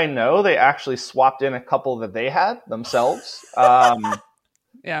 From what I know, they actually swapped in a couple that they had themselves.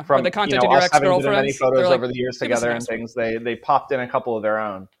 Yeah, from the contacted your ex-girlfriends. Many photos over the years together and things. They popped in a couple of their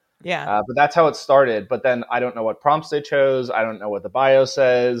own. Yeah. But that's how it started. But then I don't know what prompts they chose. I don't know what the bio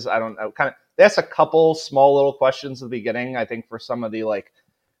says. I don't know. They asked a couple small little questions at the beginning, I think, for some of the like,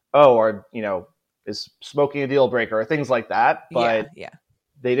 is smoking a deal breaker or things like that. But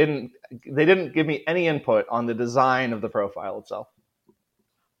they didn't give me any input on the design of the profile itself.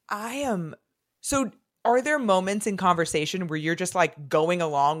 So are there moments in conversation where you're just like going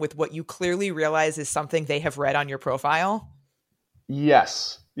along with what you clearly realize is something they have read on your profile?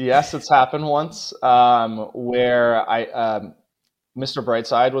 Yes, it's happened once where Mr.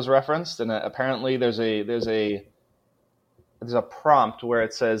 Brightside was referenced, and apparently there's a prompt where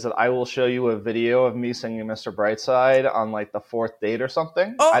it says that I will show you a video of me singing Mr. Brightside on like the 4th date or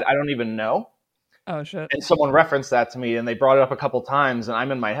something. Oh. I don't even know. Oh shit! And someone referenced that to me, and they brought it up a couple times, and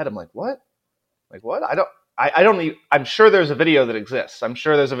I'm in my head. I'm like, what? Like what? I don't need. I'm sure there's a video that exists. I'm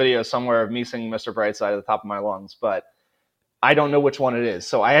sure there's a video somewhere of me singing Mr. Brightside at the top of my lungs, but I don't know which one it is.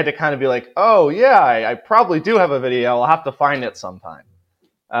 So I had to kind of be like, oh yeah, I probably do have a video. I'll have to find it sometime.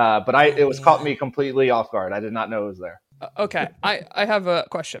 But it was caught me completely off guard. I did not know it was there. Okay, I have a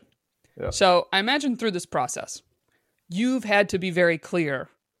question. Yeah. So I imagine through this process, you've had to be very clear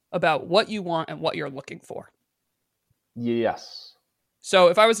about what you want and what you're looking for. Yes. So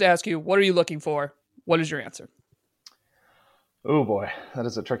if I was to ask you, what are you looking for? What is your answer? Oh boy, that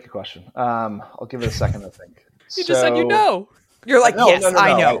is a tricky question. I'll give it a second to think. You just said you know. You're like, yes, no.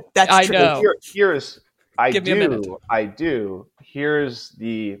 I know. That's true. Know. I do. Here's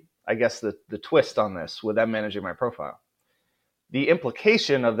the twist on this with them managing my profile. The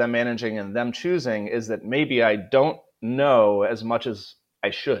implication of them managing and them choosing is that maybe I don't know as much as I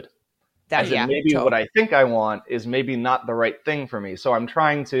should. What I think I want is maybe not the right thing for me. So I'm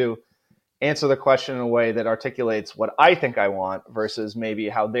trying to answer the question in a way that articulates what I think I want versus maybe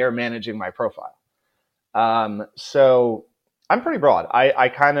how they're managing my profile. So I'm pretty broad. I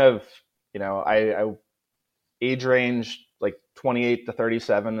kind of, I age range like 28 to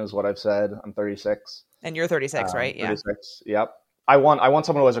 37 is what I've said. I'm 36. And you're 36, right? Yeah. 36. Yep. I want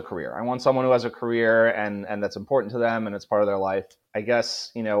someone who has a career. I want someone who has a career and that's important to them and it's part of their life. I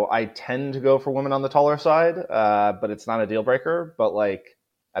guess, I tend to go for women on the taller side, but it's not a deal breaker. But like,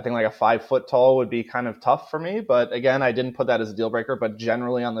 I think like a 5 foot tall would be kind of tough for me. But again, I didn't put that as a deal breaker, but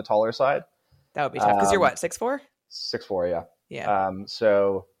generally on the taller side. That would be tough because you're what, 6'4"? 6'4", yeah. Yeah.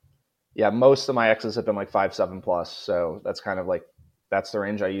 So yeah, most of my exes have been like 5'7" plus. So that's kind of like, that's the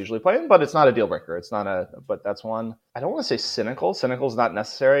range I usually play in, but it's not a deal breaker. But that's one. I don't want to say cynical. Cynical is not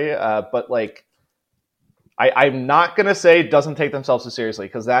necessary. But like, I'm not going to say doesn't take themselves too seriously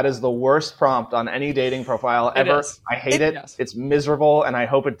because that is the worst prompt on any dating profile ever. I hate it. Yes. It's miserable and I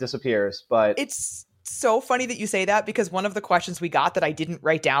hope it disappears. But it's so funny that you say that because one of the questions we got that I didn't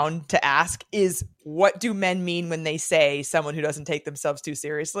write down to ask is what do men mean when they say someone who doesn't take themselves too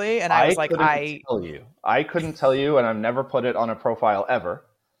seriously? And I was like, I couldn't tell you and I've never put it on a profile ever.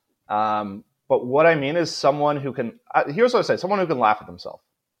 But what I mean is someone who can, here's what I say, someone who can laugh at themselves.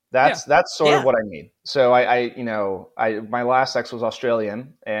 That's sort of what I mean. So my last ex was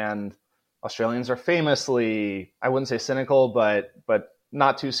Australian and Australians are famously, I wouldn't say cynical, but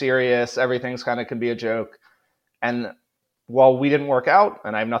not too serious. Everything's kind of can be a joke. And while we didn't work out,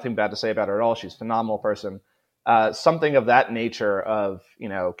 and I have nothing bad to say about her at all, she's a phenomenal person. Something of that nature of,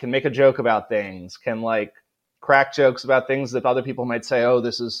 can make a joke about things, can like crack jokes about things that other people might say, oh,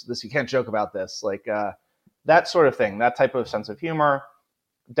 this, you can't joke about this. Like that sort of thing, that type of sense of humor.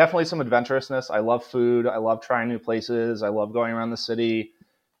 Definitely some adventurousness. I love food. I love trying new places. I love going around the city.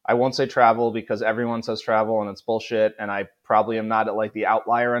 I won't say travel because everyone says travel and it's bullshit. And I probably am not at like the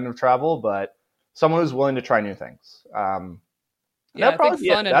outlier end of travel, but someone who's willing to try new things. I think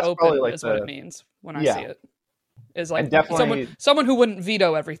fun and open like is what it means when I see it. Is like someone who wouldn't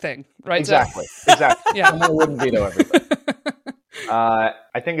veto everything, right? Exactly. Yeah. Someone who wouldn't veto everything.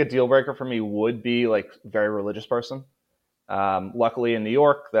 I think a deal breaker for me would be like very religious person. Luckily in New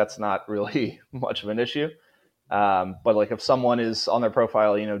York, that's not really much of an issue. But like if someone is on their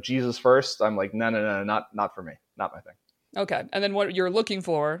profile, Jesus first, I'm like, no, not for me. Not my thing. Okay. And then what you're looking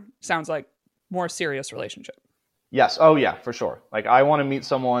for sounds like more serious relationship. Yes. Oh yeah, for sure. Like I want to meet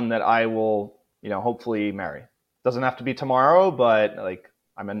someone that I will, hopefully marry. Doesn't have to be tomorrow, but like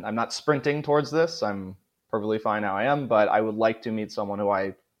I'm not sprinting towards this. I'm perfectly fine how I am, but I would like to meet someone who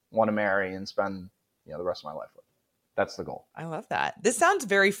I want to marry and spend the rest of my life with. That's the goal. I love that. This sounds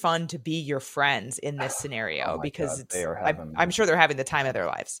very fun to be your friends in this scenario because I'm sure they're having the time of their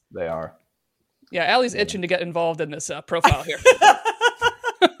lives. They are. Yeah, Allie's itching to get involved in this profile here.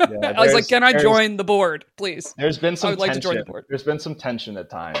 Allie's like, can I join the board, please? There's been some tension. Like to join the board. There's been some tension at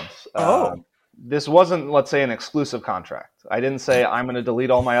times. This wasn't, let's say, an exclusive contract. I didn't say I'm going to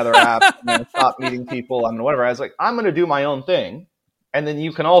delete all my other apps, I'm going to stop meeting people, I'm going to whatever. I was like, I'm going to do my own thing, and then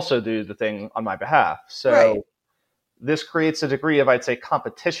you can also do the thing on my behalf. So this creates a degree of, I'd say,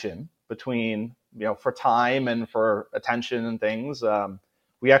 competition between, for time and for attention and things.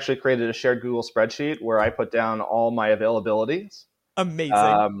 We actually created a shared Google spreadsheet where I put down all my availabilities.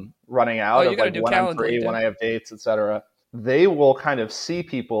 Amazing. Running out of like when I'm free, when I have dates, etc. They will kind of see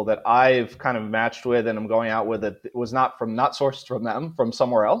people that I've kind of matched with and I'm going out with that it was not sourced from them, from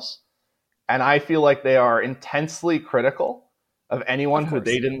somewhere else. And I feel like they are intensely critical of anyone who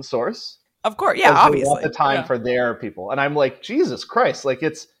they didn't source. Of course, yeah, obviously. They want the time for their people. And I'm like, Jesus Christ, like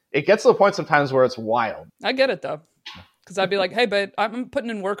it gets to the point sometimes where it's wild. I get it though. Because I'd be like, hey, babe, I'm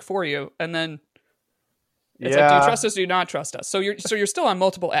putting in work for you. And then it's like, do you trust us or do you not trust us? So you're still on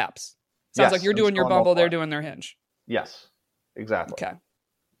multiple apps. Sounds like you're doing your Bumble, they're doing their Hinge. Yes, exactly. Okay.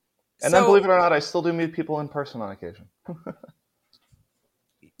 And then, believe it or not, I still do meet people in person on occasion.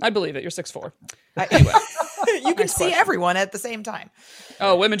 I believe it. You're 6'4". Anyway. You can see everyone at the same time.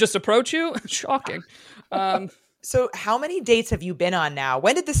 Oh, women just approach you? Shocking. So how many dates have you been on now?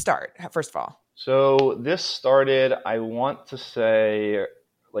 When did this start, first of all? So this started, I want to say,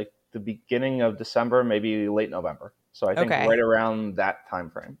 like the beginning of December, maybe late November. So I think right around that time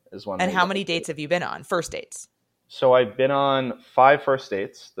frame is when. And how many dates have you been on? First dates? So I've been on 5 first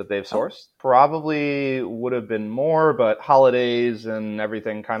dates that they've sourced. Probably would have been more, but holidays and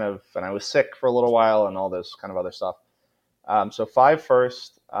everything kind of, and I was sick for a little while and all this kind of other stuff. So 5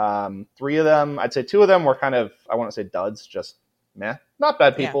 first. 3 of them, I'd say 2 of them were kind of, I want to say duds, just meh. Not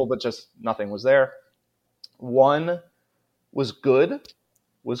bad people, but just nothing was there. 1 was good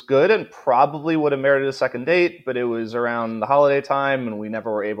and probably would have merited a second date, but it was around the holiday time and we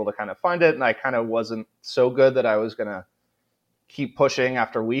never were able to kind of find it. And I kind of wasn't so good that I was going to keep pushing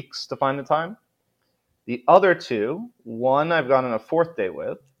after weeks to find the time. The other 2, 1 I've gone on a 4th date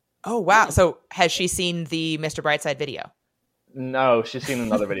with. Oh, wow. So has she seen the Mr. Brightside video? No, she's seen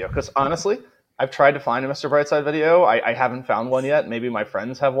another video. Because honestly, I've tried to find a Mr. Brightside video. I haven't found one yet. Maybe my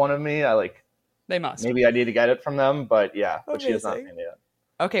friends have one of me. They must. Maybe I need to get it from them. But yeah, but she has not seen it yet.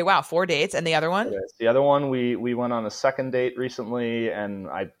 Okay, wow, 4 dates. And the other one? The other one, we went on a second date recently, and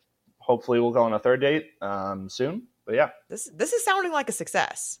I hopefully will go on a 3rd date soon. But yeah. This is sounding like a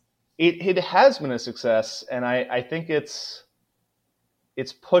success. It has been a success, and I think it's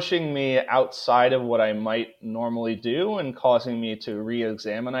pushing me outside of what I might normally do and causing me to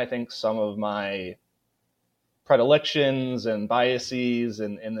re-examine, I think, some of my predilections and biases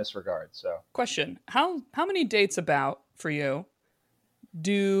in this regard. So, question: How many dates about for you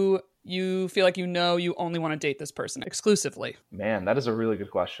do you feel like you only want to date this person exclusively? Man, that is a really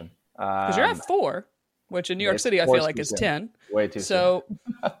good question. Because you're at 4, which in New York City I feel like is 10. Way too soon.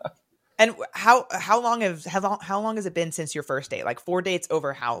 And how long has it been since your first date? Like 4 dates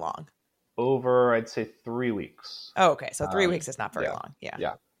over how long? Over, I'd say 3 weeks. Oh, okay. So 3 weeks is not very long. Yeah.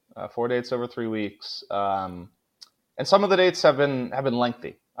 Yeah. 4 dates over 3 weeks. And some of the dates have been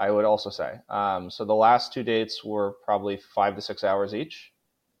lengthy, I would also say. So the last 2 dates were probably 5 to 6 hours each,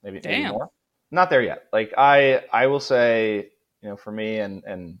 maybe more. Not there yet. Like I will say, for me,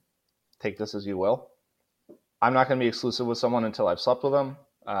 and take this as you will, I'm not going to be exclusive with someone until I've slept with them.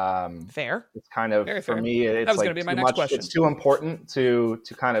 Fair. It's kind of, for me, it's that was going to be my next question. It's too important to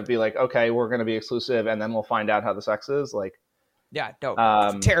kind of be like, okay, we're going to be exclusive, and then we'll find out how the sex is. Like, yeah,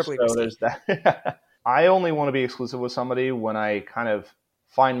 no, terribly. So there's that. I only want to be exclusive with somebody when I kind of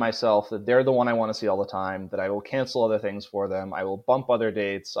find myself that they're the one I want to see all the time, that I will cancel other things for them, I will bump other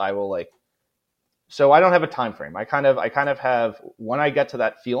dates, I will so I don't have a time frame. I kind of have, when I get to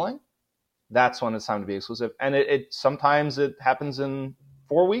that feeling, that's when it's time to be exclusive. And it sometimes it happens in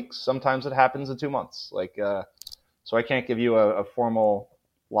 4 weeks, sometimes it happens in 2 months. So I can't give you a formal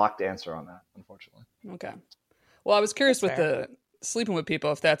locked answer on that, unfortunately. Okay. Well, I was curious with the sleeping with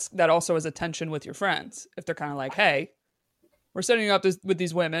people, if that also is a tension with your friends. If they're kind of like, hey, we're setting you up with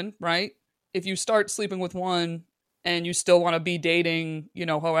these women, right? If you start sleeping with one and you still want to be dating,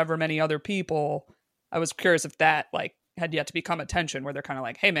 however many other people, I was curious if that had yet to become a tension where they're kind of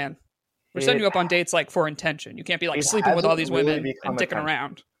like, hey man, we're setting you up on dates for intention. You can't be sleeping with all these women and dicking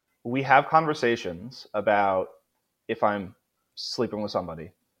around. We have conversations about if I'm sleeping with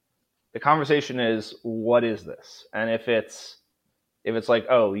somebody. The conversation is, what is this? And if it's like,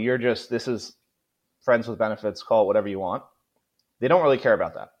 oh, this is friends with benefits, call it whatever you want. They don't really care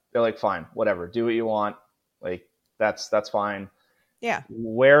about that. They're like, fine, whatever, do what you want. Like, that's fine. Yeah.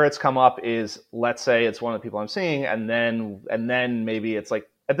 Where it's come up is, let's say it's one of the people I'm seeing, and then maybe it's like,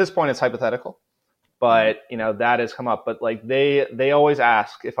 at this point it's hypothetical, but that has come up. But like they always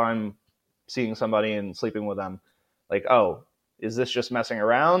ask if I'm seeing somebody and sleeping with them, like, oh, is this just messing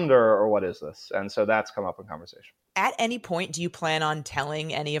around or what is this? And so that's come up in conversation. At any point, do you plan on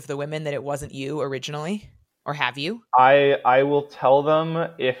telling any of the women that it wasn't you originally? Or have you? I will tell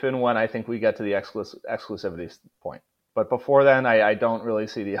them if and when I think we get to the exclusivity point. But before then, I don't really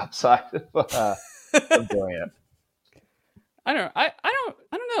see the upside of doing it. I don't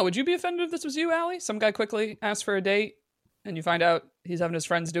know. Would you be offended if this was you, Allie? Some guy quickly asks for a date and you find out he's having his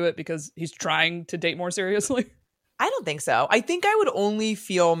friends do it because he's trying to date more seriously? I don't think so. I think I would only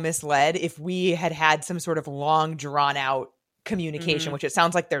feel misled if we had some sort of long, drawn-out communication, which it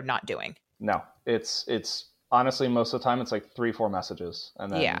sounds like they're not doing. No, it's honestly, most of the time, it's like 3-4 messages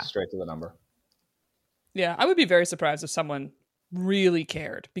and then straight to the number. Yeah, I would be very surprised if someone really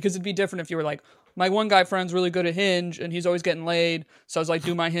cared, because it'd be different if you were like, my one guy friend's really good at Hinge and he's always getting laid, so I was like,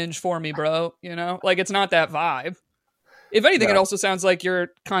 do my Hinge for me, bro. Like, it's not that vibe. If anything, It also sounds like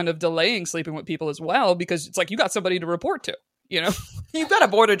you're kind of delaying sleeping with people as well, because it's like you got somebody to report to, You've got a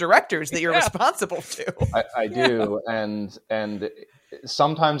board of directors that you're responsible to. I do, and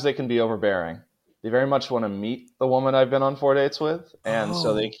sometimes they can be overbearing. They very much want to meet the woman I've been on 4 dates with, and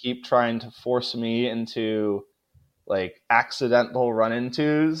so they keep trying to force me into like accidental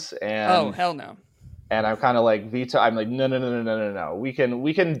run-intos. And oh, hell no! And I'm kind of like I'm like, no. We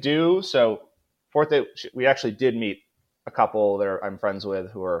can do so. 4th date, we actually did meet a couple that I'm friends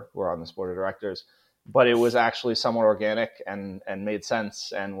with who are on this board of directors, but it was actually somewhat organic and made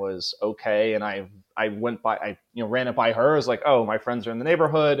sense and was okay. And I ran it by her as like, oh, my friends are in the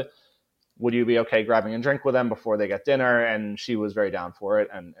neighborhood. Would you be okay grabbing a drink with them before they get dinner? And she was very down for it,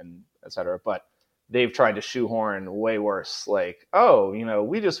 and et cetera. But they've tried to shoehorn way worse. Like, oh,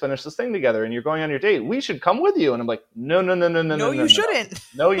 we just finished this thing together and you're going on your date. We should come with you. And I'm like, no. No, you shouldn't.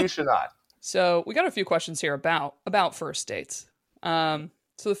 No, you should not. So we got a few questions here about first dates. So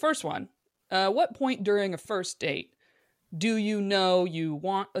the first one, what point during a first date do you know you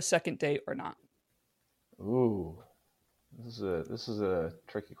want a second date or not? Ooh, this is a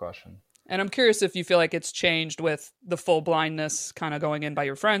tricky question. And I'm curious if you feel like it's changed with the full blindness kind of going in by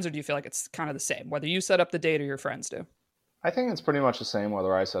your friends, or do you feel like it's kind of the same, whether you set up the date or your friends do? I think it's pretty much the same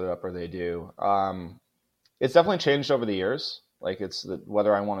whether I set it up or they do. It's definitely changed over the years. Like,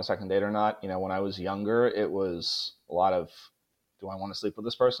 whether I want a second date or not. When I was younger, it was a lot of, do I want to sleep with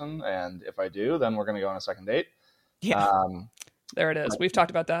this person? And if I do, then we're going to go on a second date. Yeah. There it is. We've talked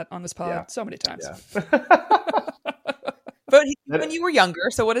about that on this pod so many times. Yeah. But when you were younger,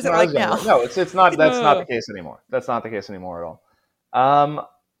 so what is it like now? No, it's not. That's not the case anymore. That's not the case anymore at all.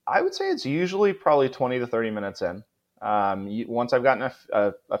 I would say it's usually probably 20 to 30 minutes in. Once I've gotten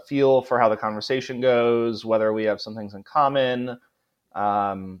a feel for how the conversation goes, whether we have some things in common,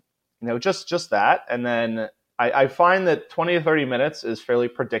 just that. And then I find that 20 to 30 minutes is fairly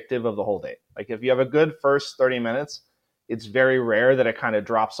predictive of the whole date. Like, if you have a good first 30 minutes, it's very rare that it kind of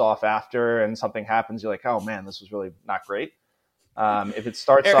drops off after and something happens. You're like, oh man, this was really not great. If it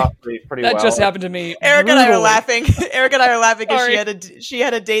starts off pretty well. That just happened to me. Eric and I are laughing. Because she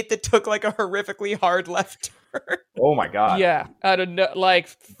had a date that took like a horrifically hard left turn. Oh my God. Yeah. I don't know. Like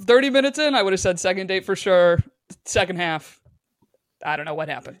 30 minutes in, I would have said second date for sure. Second half, I don't know what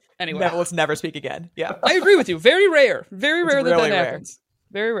happened. Anyway. Let's never speak again. Yeah. I agree with you. Very rare. Very rare that really happens.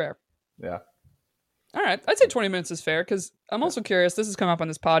 Very rare. Yeah. All right. I'd say 20 minutes is fair, because I'm also curious. This has come up on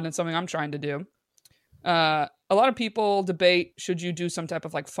this pod and it's something I'm trying to do. A lot of people debate, should you do some type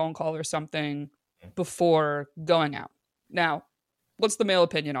of like phone call or something before going out? Now, what's the male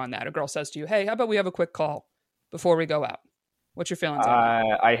opinion on that? A girl says to you, hey, how about we have a quick call before we go out? What's your feelings on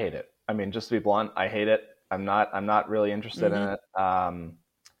that? I hate it. I mean, just to be blunt, I hate it. I'm not really interested in it.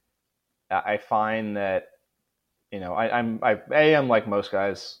 I find that, I'm like most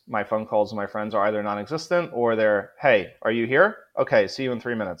guys. My phone calls with my friends are either non-existent or they're, hey, are you here? Okay, see you in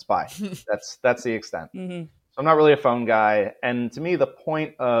 3 minutes. Bye. That's the extent. Mm-hmm. So I'm not really a phone guy. And to me, the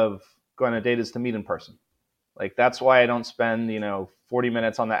point of going on a date is to meet in person. Like, that's why I don't spend, 40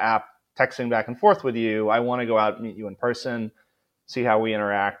 minutes on the app texting back and forth with you. I want to go out and meet you in person, see how we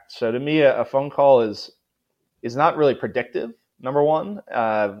interact. So to me, a phone call is not really predictive, number one,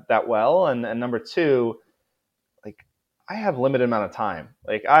 that well. And number two, like, I have limited amount of time.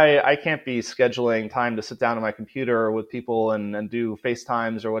 Like I can't be scheduling time to sit down on my computer with people and do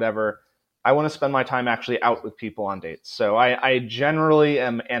FaceTimes or whatever. I want to spend my time actually out with people on dates. So I generally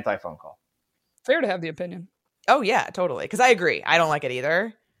am anti-phone call. Fair to have the opinion. Oh, yeah, totally. Because I agree. I don't like it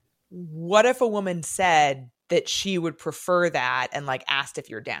either. What if a woman said that she would prefer that and like asked if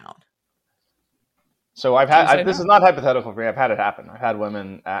you're down? So this is not hypothetical for me. I've had it happen. I've had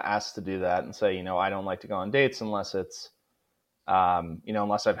women ask to do that and say, I don't like to go on dates unless it's,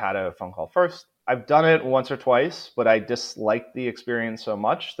 unless I've had a phone call first. I've done it once or twice, but I dislike the experience so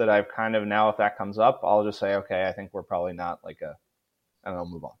much that I've kind of now, if that comes up, I'll just say, okay, I think we're probably not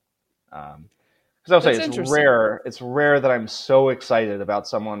move on. Because I'll say it's rare. It's rare that I'm so excited about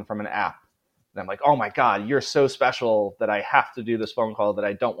someone from an app that I'm like, oh my God, you're so special that I have to do this phone call that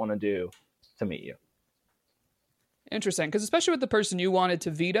I don't want to do to meet you. Interesting. Because especially with the person you wanted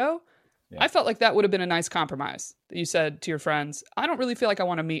to veto, I felt like that would have been a nice compromise. That you said to your friends, I don't really feel like I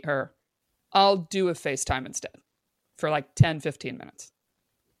want to meet her. I'll do a FaceTime instead for like 10, 15 minutes.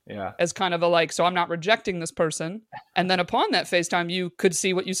 Yeah. As kind of a so I'm not rejecting this person. And then upon that FaceTime, you could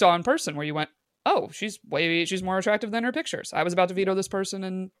see what you saw in person where you went, oh, she's more attractive than her pictures. I was about to veto this person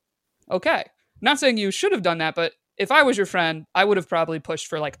and okay. Not saying you should have done that, but if I was your friend, I would have probably pushed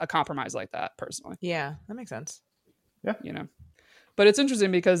for like a compromise like that personally. Yeah, that makes sense. Yeah. But it's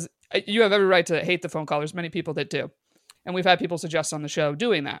interesting because you have every right to hate the phone call. There's many people that do. And we've had people suggest on the show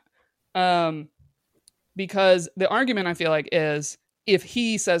doing that. Because the argument I feel like is if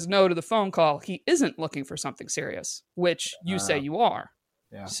he says no to the phone call, he isn't looking for something serious, which you say you are.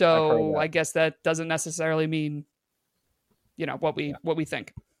 Yeah, so I guess that doesn't necessarily mean, what we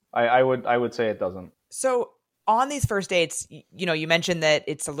think. I would say it doesn't. So on these first dates, you mentioned that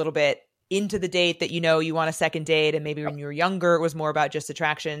it's a little bit into the date that, you want a second date. And maybe when you were younger, it was more about just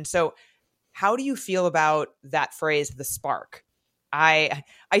attraction. So how do you feel about that phrase, the spark? I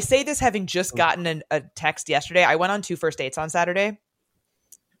say this having just gotten a text yesterday. I went on 2 first dates on Saturday.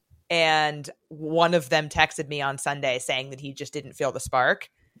 And one of them texted me on Sunday saying that he just didn't feel the spark.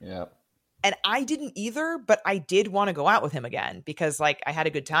 Yeah. And I didn't either, but I did want to go out with him again because I had a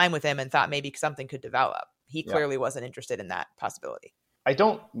good time with him and thought maybe something could develop. He clearly wasn't interested in that possibility. I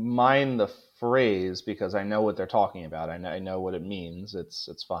don't mind the phrase because I know what they're talking about. I know what it means.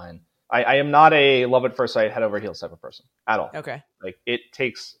 It's fine. I am not a love at first sight, head over heels type of person at all. Okay. It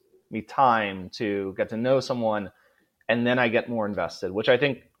takes me time to get to know someone and then I get more invested, which I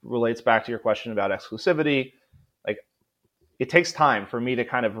think relates back to your question about exclusivity. It takes time for me to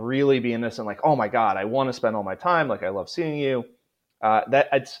kind of really be in this and oh my God, I want to spend all my time. I love seeing you. That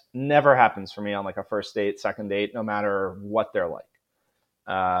it's never happens for me on a first date, second date, no matter what they're like.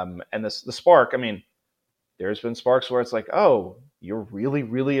 And the spark, there's been sparks where it's oh, you're really,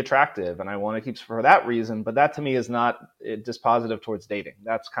 really attractive and I want to keep for that reason. But that to me is not dispositive towards dating.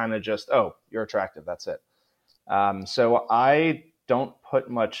 That's kind of just, oh, you're attractive. That's it. So I don't put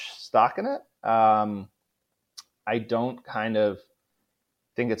much stock in it. I don't kind of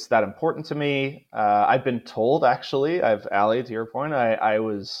think it's that important to me. I've been told, actually, Allie, to your point, I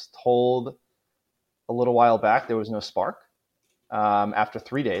was told a little while back there was no spark after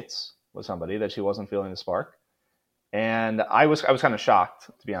 3 dates with somebody that she wasn't feeling the spark. And I was kind of shocked,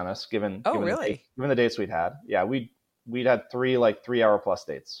 to be honest, given the dates we'd had. Yeah, we'd had 3 3-hour plus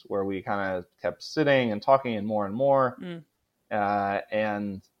dates where we kind of kept sitting and talking and more.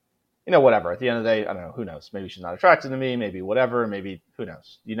 And whatever. At the end of the day, I don't know, who knows? Maybe she's not attracted to me, maybe whatever, maybe who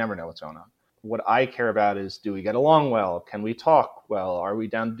knows? You never know what's going on. What I care about is, do we get along well? Can we talk well? Are we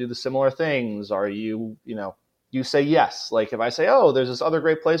down to do the similar things? Are you say yes. If I say, oh, there's this other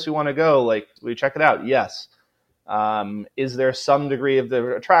great place we want to go, we check it out. Yes. Is there some degree of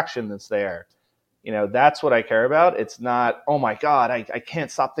the attraction that's there? That's what I care about. It's not, oh my God, I can't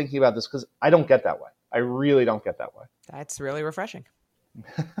stop thinking about this, because I don't get that way. I really don't get that way. That's really refreshing.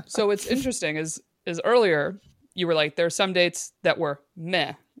 So what's interesting is earlier you were there are some dates that were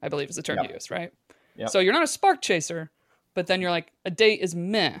meh, I believe is the term you used, right? Yep. So you're not a spark chaser, but then you're a date is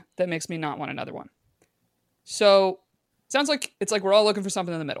meh, that makes me not want another one. So sounds like it's we're all looking for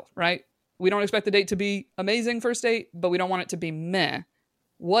something in the middle, right? We don't expect the date to be amazing first date, but we don't want it to be meh.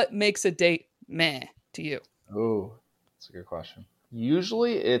 What makes a date meh to you? Oh, that's a good question.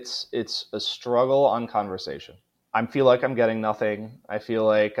 Usually it's a struggle on conversation. I feel like I'm getting nothing. I feel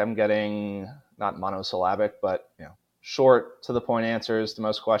like I'm getting not monosyllabic, but short to the point answers to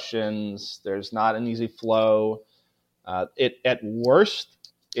most questions. There's not an easy flow. At worst,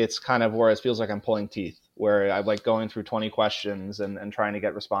 it's kind of where it feels like I'm pulling teeth, where I'm going through 20 questions and trying to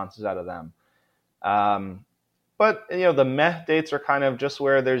get responses out of them. But the meh dates are kind of just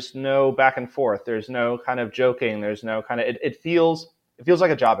where there's no back and forth. There's no kind of joking. There's no kind of it feels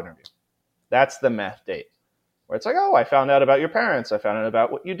like a job interview. That's the meh date, where it's like, oh, I found out about your parents. I found out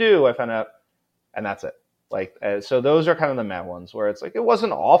about what you do. I found out, and that's it. Like, so those are kind of the meh ones where it's like, it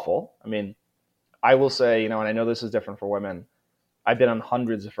wasn't awful. I mean, I will say, and I know this is different for women. I've been on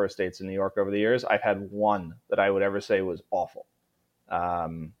hundreds of first dates in New York over the years. I've had one that I would ever say was awful.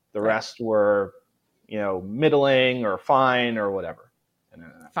 The rest were, middling or fine or whatever.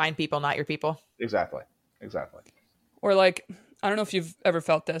 Fine people, not your people. Exactly. Or like, I don't know if you've ever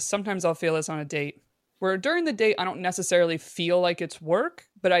felt this. Sometimes I'll feel this on a date where during the date, I don't necessarily feel like it's work,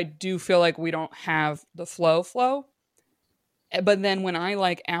 but I do feel like we don't have the flow. But then when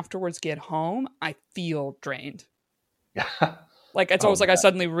I afterwards get home, I feel drained. Like it's almost like I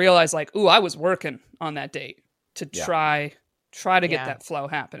suddenly realize ooh, I was working on that date to try to get that flow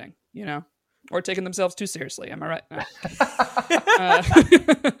happening, or taking themselves too seriously. Am I right?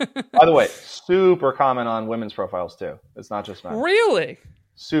 By the way, super common on women's profiles too. It's not just men. Really?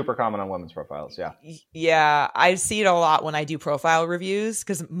 Super common on women's profiles. Yeah. Yeah. I see it a lot when I do profile reviews,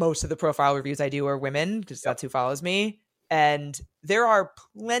 because most of the profile reviews I do are women, because that's who follows me. And there are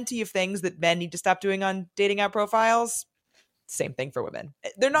plenty of things that men need to stop doing on dating app profiles. Same thing for women.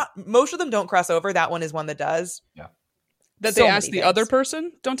 Most of them don't cross over. That one is one that does. Yeah. That they ask the other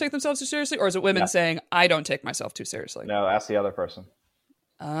person, don't take themselves too seriously? Or is it women saying, I don't take myself too seriously? No, ask the other person.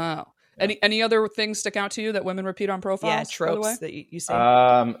 Oh. Yeah. Any other things stick out to you that women repeat on profiles? Yeah, tropes that you say.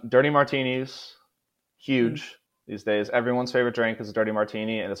 Dirty martinis, huge these days. Everyone's favorite drink is a dirty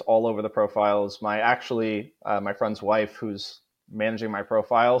martini, and it's all over the profiles. My friend's wife, who's managing my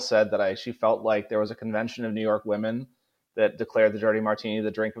profile, said that she felt like there was a convention of New York women that declared the dirty martini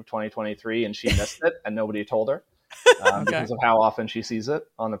the drink of 2023, and she missed it, and nobody told her. Because of how often she sees it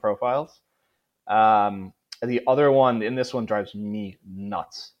on the profiles. The other one, and this one drives me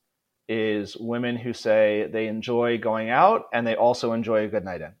nuts, is women who say they enjoy going out and they also enjoy a good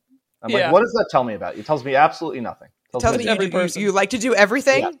night in. I'm like, what does that tell me about you? It tells me absolutely nothing. It tells me every person. You like to do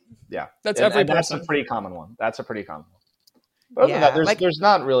everything? Yeah. That's every person. That's a pretty common one. But other than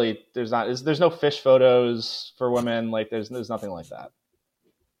that, there's no fish photos for women. Like there's nothing like that.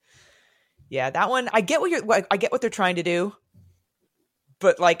 Yeah, that one, I get what they're trying to do,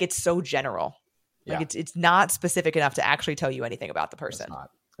 but it's so general. It's not specific enough to actually tell you anything about the person. It's not.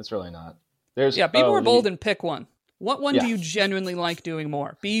 It's really not. Be more bold and pick one. What one do you genuinely like doing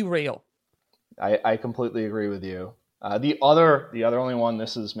more? Be real. I completely agree with you. The other only one,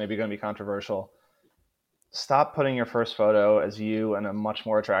 this is maybe going to be controversial. Stop putting your first photo as you and a much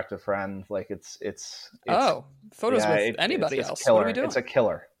more attractive friend. Photos with anybody else. Killer. What are we doing? It's a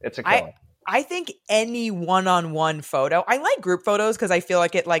killer. I think any one-on-one photo, I like group photos because I feel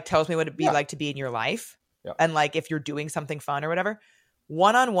like it tells me what it'd be like to be in your life. Yeah. And if you're doing something fun or whatever.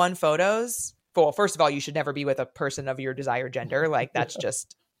 One-on-one photos, well, first of all, you should never be with a person of your desired gender. That's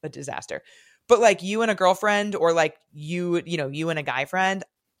just a disaster. But you and a girlfriend, or you and a guy friend,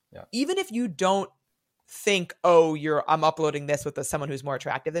 even if you don't think, I'm uploading this with someone who's more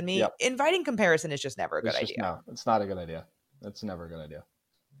attractive than me, inviting comparison is just never a good idea. No, it's not a good idea. It's never a good idea.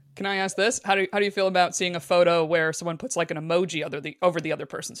 Can I ask this? How do you feel about seeing a photo where someone puts an emoji over the other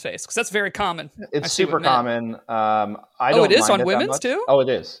person's face? Because that's very common. It's super common. It is on women's too? Oh, it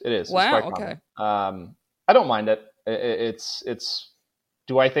is. It is. Wow. Okay. I don't mind it. It's.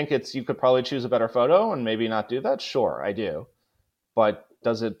 Do I think you could probably choose a better photo and maybe not do that? Sure, I do. But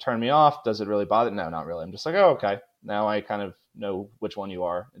does it turn me off? Does it really bother? No, not really. I'm just okay. Now I kind of know which one you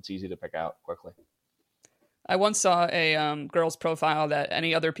are. It's easy to pick out quickly. I once saw a girl's profile that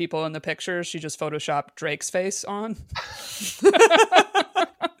any other people in the pictures, she just photoshopped Drake's face on.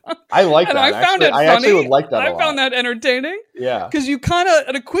 I like that. I found it funny. I actually would like that a lot. I found that entertaining. Yeah. Because you kind of,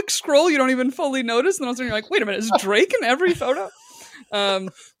 at a quick scroll, you don't even fully notice. And all of a sudden you're like, wait a minute, is Drake in every photo?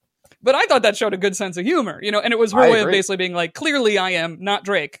 But I thought that showed a good sense of humor, and it was her way of basically being clearly I am not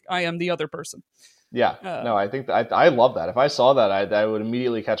Drake. I am the other person. Yeah, no, I think I love that. If I saw that, I would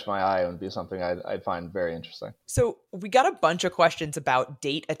immediately catch my eye. It would be something I'd find very interesting. So we got a bunch of questions about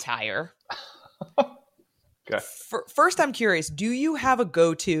date attire. Okay. First, I'm curious, do you have a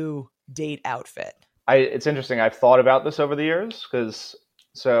go-to date outfit? It's interesting. I've thought about this over the years because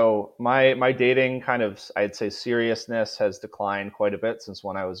my dating kind of, I'd say, seriousness has declined quite a bit since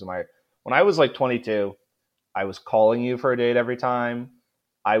when I was 22. I was calling you for a date every time.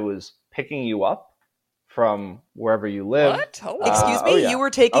 I was picking you up from wherever you live. What? Excuse me? You were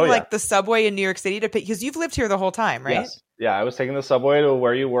taking the subway in New York City because you've lived here the whole time, right? Yes. Yeah, I was taking the subway to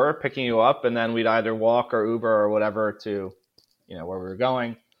where you were, picking you up, and then we'd either walk or Uber or whatever to, where we were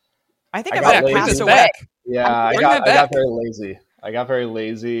going. I think I might have passed away. Yeah, I got very lazy. I got very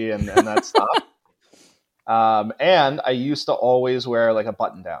lazy, and that stopped. And I used to always wear like a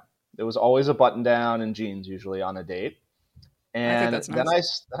button down. There was always a button down and jeans usually on a date. And I think that's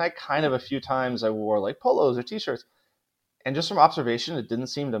nice. then I kind of a few times I wore like polos or t-shirts. And just from observation, it didn't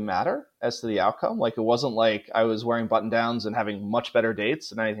seem to matter as to the outcome. Like it wasn't like I was wearing button downs and having much better dates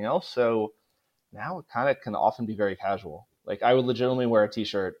than anything else. So now it kind of can often be very casual. Like I would legitimately wear a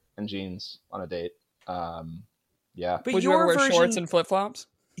t-shirt and jeans on a date. Yeah. But would you ever wear shorts and flip-flops?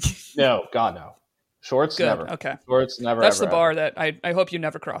 No, God, no. Shorts, Good. Never. Okay. Shorts, never. That's ever, the bar ever. that I hope you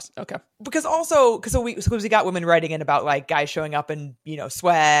never cross. Okay. Because we got women writing in about like guys showing up in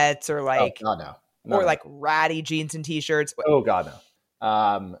sweats or like God, no. Never. Or like ratty jeans and t-shirts. Oh God,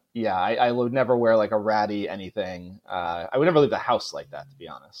 no. Yeah, I would never wear like a ratty anything. I would never leave the house like that, to be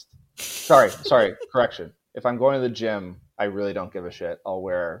honest. Sorry. Correction. If I'm going to the gym, I really don't give a shit. I'll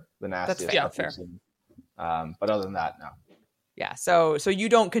wear the nastiest stuff. Fair. But other than that, no. Yeah, so you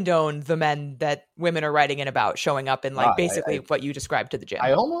don't condone the men that women are writing in about showing up in like basically what you described to the gym. I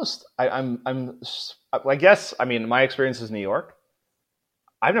guess, I mean, my experience is New York.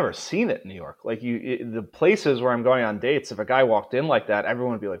 I've never seen it in New York. Like the places where I'm going on dates, if a guy walked in like that,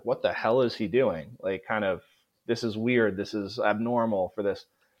 everyone would be like, what the hell is he doing? Like kind of, this is weird. This is abnormal for this.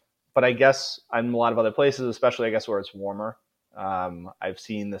 But I guess in a lot of other places, especially I guess where it's warmer, I've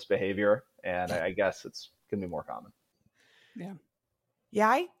seen this behavior, and I guess it's going to be more common. Yeah.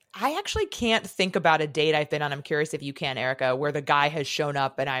 I actually can't think about a date I've been on. I'm curious if you can, Erica, where the guy has shown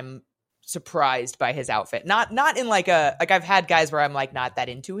up and I'm surprised by his outfit. Not in like I've had guys where I'm like not that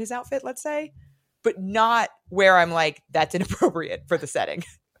into his outfit, let's say, but not where I'm like that's inappropriate for the setting.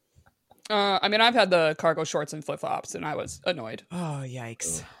 I mean, I've had the cargo shorts and flip-flops and I was annoyed. Oh,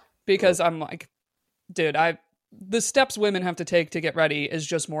 yikes. Because I'm like, dude, the steps women have to take to get ready is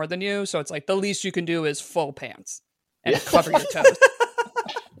just more than you. So it's like the least you can do is full pants and cover your toes.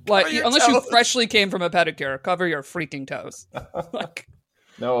 Like, unless you freshly came from a pedicure, cover your freaking toes. Like,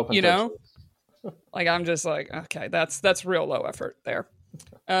 no open toes. Like I'm just like, okay, that's real low effort there.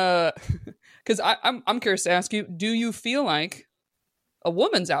 Because I'm curious to ask you, do you feel like a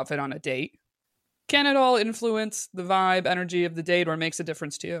woman's outfit on a date can at all influence the vibe, energy of the date, or makes a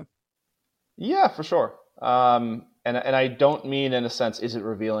difference to you? Yeah, for sure. And I don't mean in a sense, is it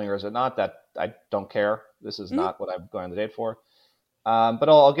revealing or is it not? That I don't care. This is not what I'm going on the date for. But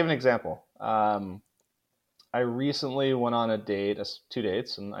I'll give an example. I recently went on a date, 2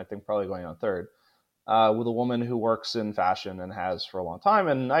 dates, and I think probably going on third, with a woman who works in fashion and has for a long time.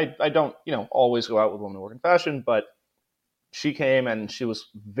 And I don't, always go out with women who work in fashion, but she came and she was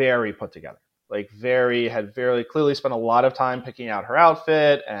very put together. Like had very clearly spent a lot of time picking out her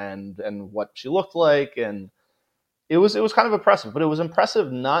outfit and what she looked like. And it was kind of impressive, but it was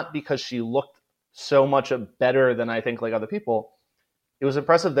impressive not because she looked so much better than I think like other people. It was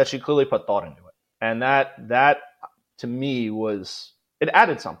impressive that she clearly put thought into it. And that to me it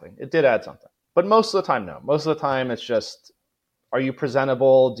added something. It did add something. But most of the time, no. Most of the time it's just, are you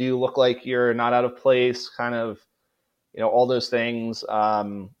presentable? Do you look like you're not out of place? Kind of, all those things.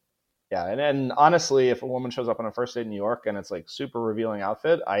 Yeah. And honestly, if a woman shows up on a first date in New York and it's like super revealing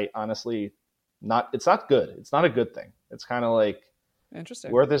outfit, it's not good. It's not a good thing. It's kind of like,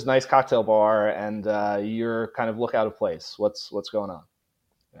 interesting. We're at this nice cocktail bar and you're kind of look out of place. What's going on?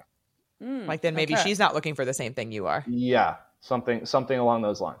 Like then maybe she's not looking for the same thing you are. Yeah, something along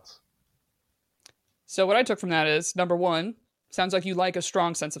those lines. So what I took from that is, number one, sounds like you like a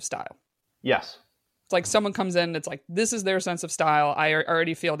strong sense of style. Yes. It's like someone comes in, it's like, this is their sense of style. I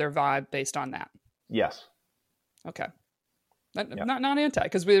already feel their vibe based on that. Yes. Okay. Not anti,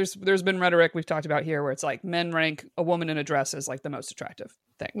 because there's been rhetoric we've talked about here where it's like men rank a woman in a dress as like the most attractive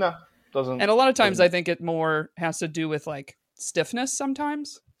thing. No, doesn't. And a lot of times I think it more has to do with like stiffness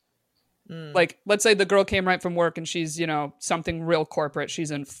sometimes. Like, let's say the girl came right from work and she's, something real corporate.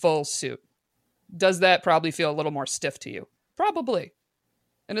 She's in full suit. Does that probably feel a little more stiff to you? Probably.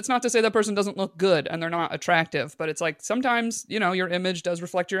 And it's not to say that person doesn't look good and they're not attractive, but it's like sometimes, your image does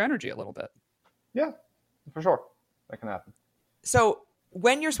reflect your energy a little bit. Yeah, for sure. That can happen. So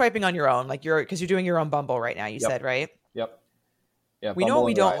when you're swiping on your own, like because you're doing your own Bumble right now, you said, right? Yep. Yeah. We know what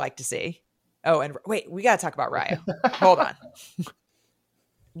we don't like to see. Oh, and wait, we got to talk about Raya. Hold on.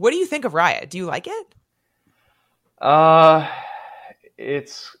 What do you think of Raya? Do you like it?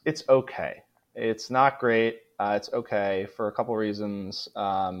 It's okay. It's not great. It's okay for a couple reasons.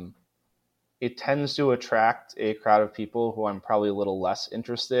 It tends to attract a crowd of people who I'm probably a little less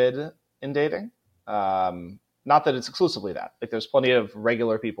interested in dating. Not that it's exclusively that. Like there's plenty of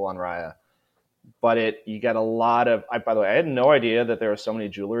regular people on Raya. but you get a lot of. By the way, I had no idea that there are so many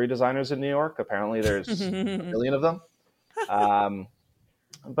jewelry designers in New York. Apparently, there's a million of them.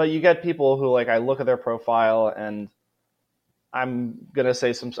 But you get people who, like, I look at their profile and I'm gonna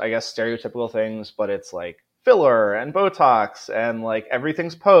say some, I guess, stereotypical things, but it's like filler and Botox and like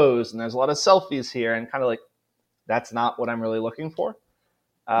everything's posed and there's a lot of selfies here, and kind of like that's not what I'm really looking for.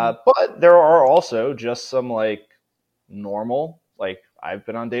 But there are also just some like normal, like I've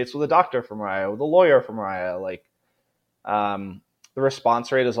been on dates with a doctor for Mariah, with a lawyer for Mariah. Like the response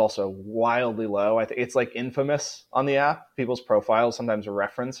rate is also wildly low. I think it's like infamous on the app. People's profiles sometimes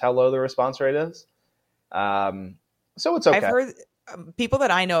reference how low the response rate is. So it's okay. I've heard people that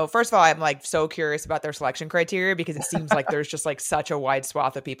I know, first of all, I'm like so curious about their selection criteria because it seems like there's just like such a wide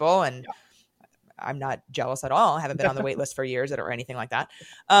swath of people, and I'm not jealous at all. I haven't been on the wait list for years or anything like that.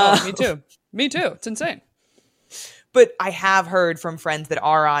 Me too. Me too. It's insane. But I have heard from friends that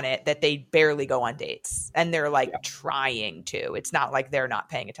are on it that they barely go on dates and they're like trying to. It's not like they're not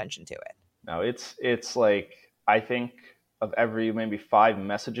paying attention to it. No, it's like, I think of every maybe 5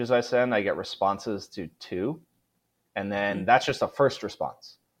 messages I send, I get responses to 2. And then that's just a first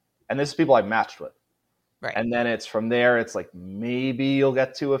response. And this is people I've matched with. Right. And then it's from there, it's like maybe you'll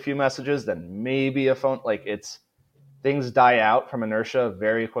get to a few messages, then maybe a phone. Like things die out from inertia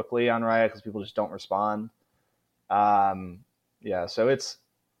very quickly on Raya because people just don't respond. So it's,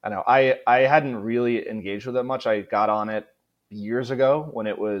 I don't know, I hadn't really engaged with it much. I got on it years ago when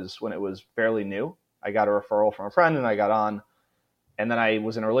it was fairly new. I got a referral from a friend and I got on, and then I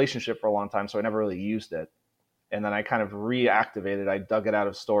was in a relationship for a long time, so I never really used it. And then I kind of reactivated. I dug it out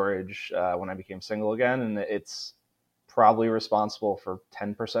of storage when I became single again, and it's probably responsible for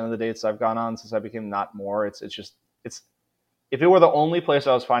 10% of the dates I've gone on since I became, not more. It's if it were the only place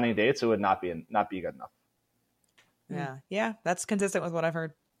I was finding dates, it would not be good enough. Yeah, that's consistent with what I've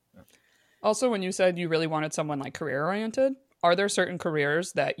heard. Also, when you said you really wanted someone like career oriented, are there certain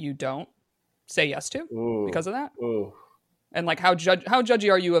careers that you don't say yes to because of that? Ooh. And like how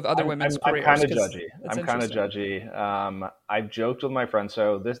judgy are you of other women's careers? I'm kind of judgy. I've joked with my friends.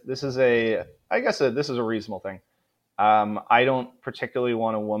 So this is a reasonable thing. I don't particularly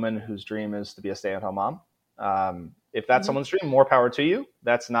want a woman whose dream is to be a stay-at-home mom. If that's someone's dream, more power to you.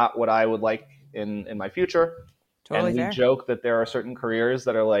 That's not what I would like in my future. Totally and we fair. joke that there are certain careers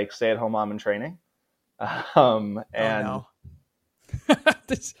that are like stay-at-home mom in training. Some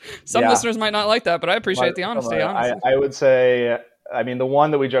listeners might not like that, but I appreciate the honesty. Honestly. I would say, I mean, the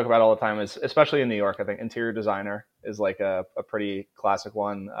one that we joke about all the time is, especially in New York, I think interior designer is like a pretty classic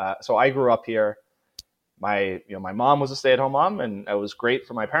one. So I grew up here. My mom was a stay-at-home mom, and it was great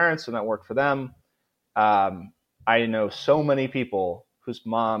for my parents, and that worked for them. I know so many people whose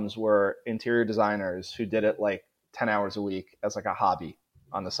moms were interior designers who did it like 10 hours a week as like a hobby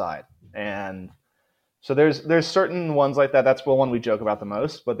on the side. And so there's certain ones like that. That's the one we joke about the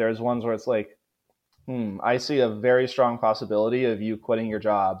most, but there's ones where it's like, I see a very strong possibility of you quitting your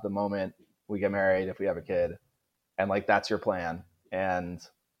job the moment we get married, if we have a kid, and like that's your plan. And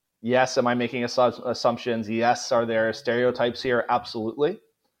yes, am I making assumptions? Yes, are there stereotypes here? Absolutely.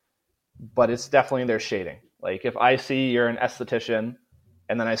 But it's definitely there's shading. Like if I see you're an esthetician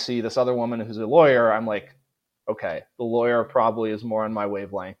and then I see this other woman who's a lawyer, I'm like, okay, the lawyer probably is more on my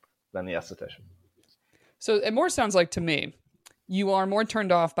wavelength than the esthetician. So it more sounds like to me, you are more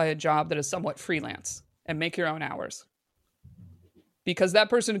turned off by a job that is somewhat freelance and make your own hours. Because that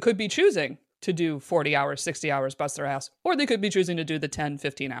person could be choosing to do 40 hours, 60 hours, bust their ass, or they could be choosing to do the 10,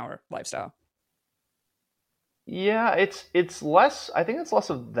 15-hour lifestyle. Yeah, it's less, I think it's less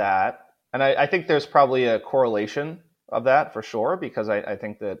of that. And I think there's probably a correlation of that for sure, because I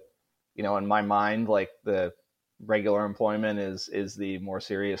think that, in my mind, like the regular employment is the more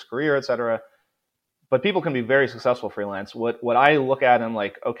serious career, et cetera. But people can be very successful freelance. What I look at and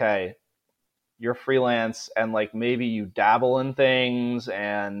like, okay, you're freelance and like maybe you dabble in things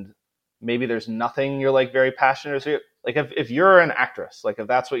and maybe there's nothing you're like very passionate about. Like if you're an actress, like if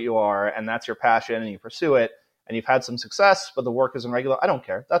that's what you are and that's your passion and you pursue it and you've had some success, but the work isn't regular, I don't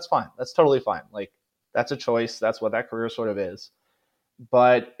care. That's fine. That's totally fine. Like that's a choice. That's what that career sort of is.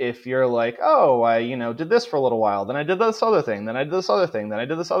 But if you're like, oh, I did this for a little while, then I did this other thing, then I did this other thing, then I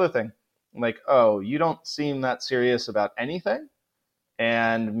did this other thing. I'm like, oh, you don't seem that serious about anything.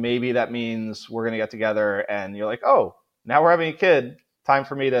 And maybe that means we're going to get together and you're like, oh, now we're having a kid. Time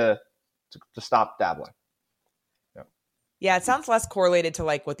for me to stop dabbling. Yeah, it sounds less correlated to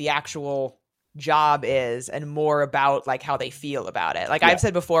like what the actual job is and more about like how they feel about it. Like I've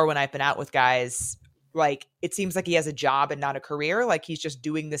said before when I've been out with guys, like it seems like he has a job and not a career. Like he's just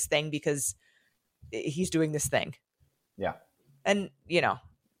doing this thing because he's doing this thing. Yeah. And,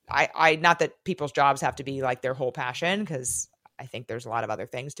 I not that people's jobs have to be like their whole passion, because I think there's a lot of other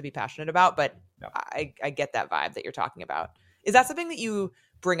things to be passionate about, but Yeah. I get that vibe that you're talking about. Is that something that you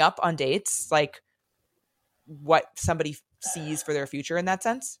bring up on dates? Like what somebody sees for their future in that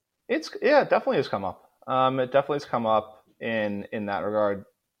sense? It definitely has come up. It definitely has come up in that regard.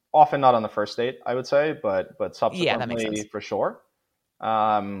 Often not on the first date, I would say, but subsequently for sure.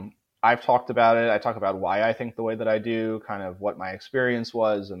 I've talked about it. I talk about why I think the way that I do, kind of what my experience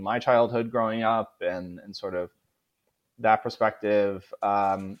was in my childhood growing up, and sort of that perspective.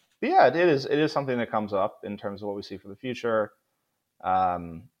 But yeah, it is something that comes up in terms of what we see for the future.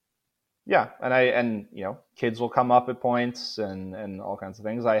 Yeah, and kids will come up at points and all kinds of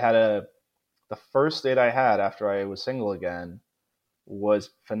things. The first date I had after I was single again was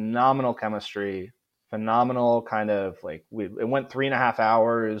phenomenal chemistry, phenomenal kind of like it went 3.5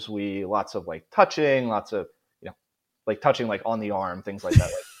 hours. Lots of like touching, lots of like touching like on the arm, things like that,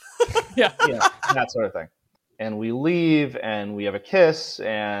 like, yeah, that sort of thing. And we leave and we have a kiss,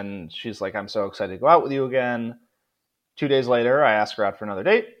 and she's like, "I'm so excited to go out with you again." 2 days later, I ask her out for another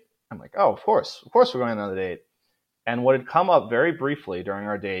date. I'm like, "Oh, of course we're going on another date." And what had come up very briefly during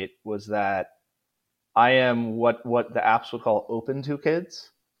our date was that I am what the apps would call open to kids,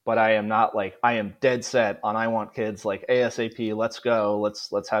 but I am not like, I am dead set on I want kids like ASAP. Let's go.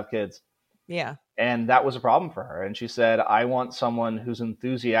 Let's have kids. Yeah. And that was a problem for her. And she said, "I want someone who's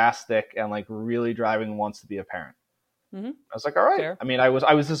enthusiastic and like really driving and wants to be a parent." Mm-hmm. I was like, all right. Fair. I mean, I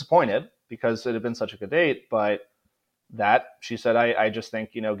was disappointed because it had been such a good date, but she said, I just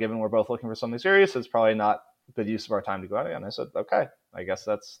think, given we're both looking for something serious, it's probably not a good use of our time to go out again. I said, okay, I guess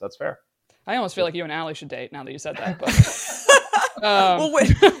that's fair. I almost feel like you and Allie should date now that you said that. But, well,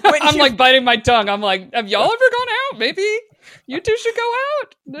 when I'm like biting my tongue. I'm like, have y'all ever gone out? Maybe you two should go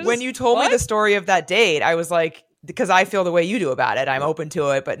out. When you told me the story of that date, I was like, because I feel the way you do about it. I'm open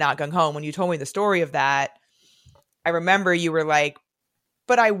to it, but not gung ho. When you told me the story of that, I remember you were like,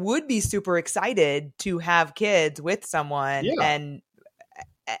 but I would be super excited to have kids with someone. Yeah.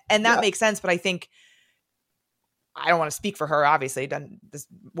 And that makes sense. But I think, I don't want to speak for her, obviously, this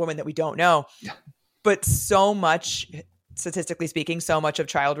woman that we don't know, but so much, statistically speaking, so much of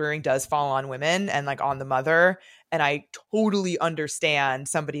child rearing does fall on women and like on the mother. And I totally understand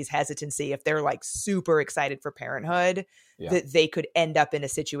somebody's hesitancy if they're like super excited for parenthood, that they could end up in a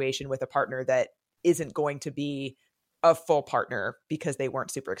situation with a partner that isn't going to be a full partner because they weren't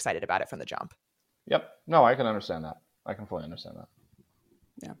super excited about it from the jump. Yep. No, I can understand that. I can fully understand that.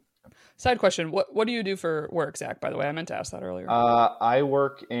 Yeah. Side question. What do you do for work, Zach, by the way? I meant to ask that earlier. I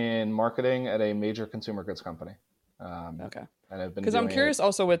work in marketing at a major consumer goods company. Okay. And I've been because I'm curious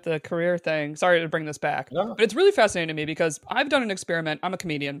also with the career thing. Sorry to bring this back, but it's really fascinating to me because I've done an experiment. I'm a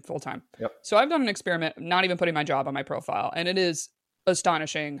comedian full time. Yep. So I've done an experiment, not even putting my job on my profile. And it is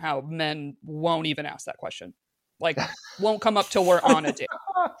astonishing how men won't even ask that question. Like, won't come up till we're on a date.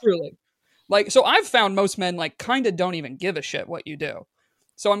 Truly. Like, so I've found most men like kind of don't even give a shit what you do.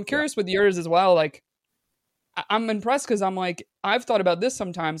 So I'm curious with yours as well. Like, I'm impressed because I'm like, I've thought about this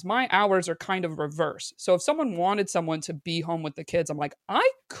sometimes. My hours are kind of reverse. So if someone wanted someone to be home with the kids, I'm like, I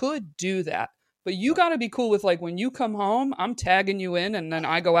could do that. But you got to be cool with like, when you come home, I'm tagging you in and then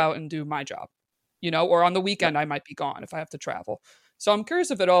I go out and do my job, or on the weekend, I might be gone if I have to travel. So I'm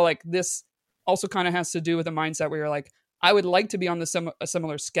curious if at all, like this also kind of has to do with a mindset where you're like, I would like to be on a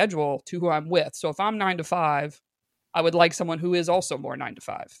similar schedule to who I'm with. So if I'm 9 to 5, I would like someone who is also more 9 to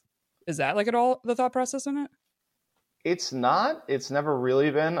 5. Is that like at all the thought process in it? It's not. It's never really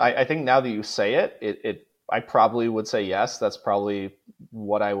been. I think now that you say it, I probably would say yes. That's probably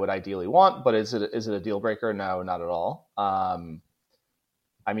what I would ideally want. But is it a deal breaker? No, not at all.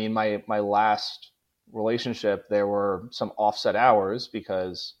 I mean, my last relationship, there were some offset hours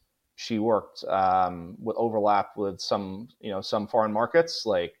because she worked with overlap with some foreign markets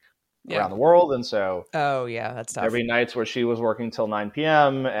like around the world, and so that's tough. Every nights where she was working till 9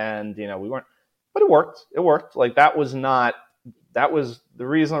 p.m. and we weren't, but it worked. Like that was the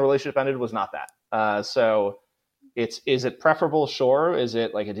reason the relationship ended was not that. So is it preferable? Sure. Is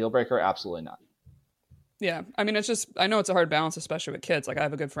it like a deal breaker? Absolutely not. Yeah, I mean, it's just, I know it's a hard balance, especially with kids. Like I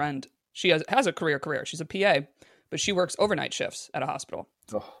have a good friend. She has a career. She's a PA, but she works overnight shifts at a hospital.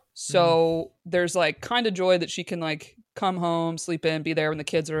 Oh. So there's like kind of joy that she can like come home, sleep in, be there when the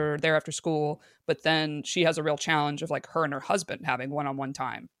kids are there after school. But then she has a real challenge of like her and her husband having one-on-one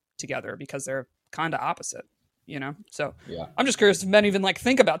time together because they're kind of opposite, So I'm just curious if men even like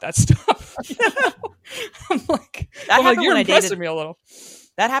think about that stuff. I'm like, you're impressing me a little.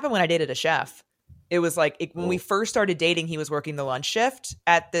 That happened when I dated a chef. It was like when we first started dating, he was working the lunch shift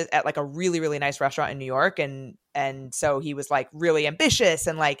at like a really, really nice restaurant in New York. And so he was like really ambitious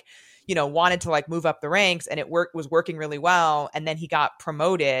and like, you know, wanted to like move up the ranks, and was working really well. And then he got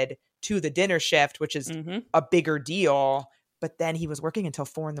promoted to the dinner shift, which is a bigger deal. But then he was working until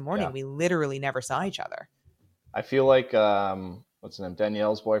 4 a.m. Yeah. We literally never saw each other. I feel like, what's his name?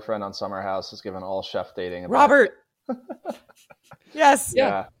 Danielle's boyfriend on Summer House has given all chef dating. Robert. Yes.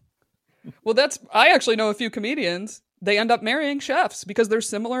 Yeah. Well, I actually know a few comedians. They end up marrying chefs because they're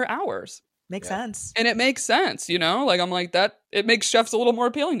similar hours. Makes sense. And it makes sense, you know? Like, I'm like, it makes chefs a little more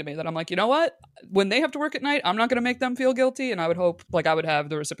appealing to me. That I'm like, you know what? When they have to work at night, I'm not going to make them feel guilty. And I would hope, like, I would have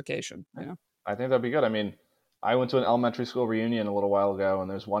the reciprocation, you know? I think that'd be good. I mean, I went to an elementary school reunion a little while ago,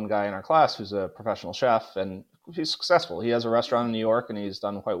 and there's one guy in our class who's a professional chef, and he's successful. He has a restaurant in New York, and he's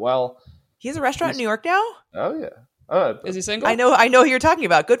done quite well. He has a restaurant in New York now? Oh, yeah. Is he single? I know who you're talking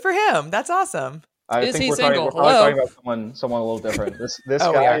about. Good for him. That's awesome. Is he single? We're probably talking about someone a little different. This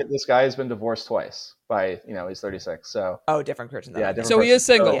guy has been divorced twice by, you know, he's 36. So different person. Yeah, different so person. He is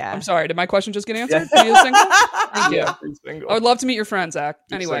single. Yeah. I'm sorry. Did my question just get answered? He is single? Thank you. Yeah, he's single. I would love to meet your friend, Zach.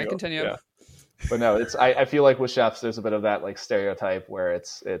 He's anyway, single. Continue. Yeah. But no, I feel like with chefs, there's a bit of that like stereotype where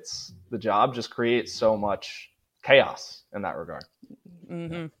it's the job just creates so much chaos in that regard.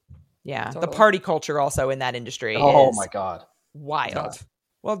 Mm-hmm. Yeah, Totally. The party culture also in that industry is my God. Wild. God.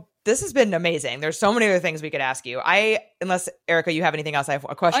 Well, this has been amazing. There's so many other things we could ask you. Unless, Erica, you have anything else, I have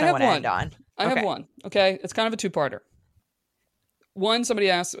a question I want to end on. I have one. Okay, it's kind of a two-parter. One,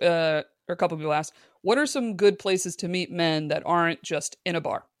 somebody asked, or a couple of people asked, what are some good places to meet men that aren't just in a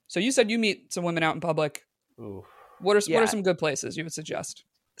bar? So you said you meet some women out in public. Oof. What are some good places you would suggest?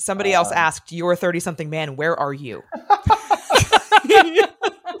 Somebody else asked, you're a 30-something man. Where are you?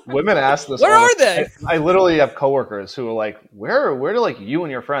 Women ask this. Where are they? I literally have coworkers who are like, where do like you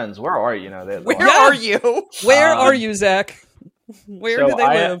and your friends, where are you? Where are you? Where are you, Zach? Where do they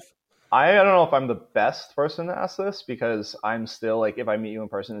live? I don't know if I'm the best person to ask this because I'm still like, if I meet you in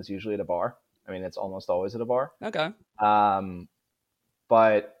person, it's usually at a bar. I mean, it's almost always at a bar. Okay.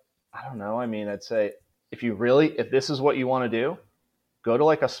 But I don't know. I mean, I'd say if this is what you want to do, go to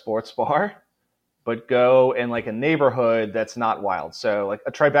like a sports bar, but go in like a neighborhood that's not wild. So like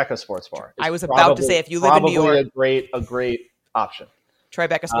a Tribeca sports bar. I was about to say, if you live in New York, a great option.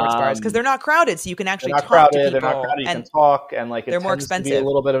 Tribeca sports bars, because they're not crowded, so you can actually talk to people. They're not crowded. You can talk, and like they're more expensive. To be a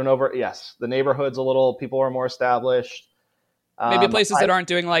little bit of an Yes, the neighborhood's people are more established. Maybe places that aren't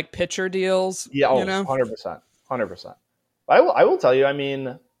doing like pitcher deals. Yeah, you know? 100%. I will tell you. I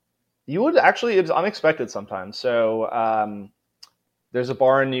mean, you would actually. It's unexpected sometimes. So there's a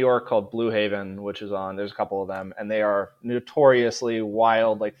bar in New York called Blue Haven, which is on. There's a couple of them, and they are notoriously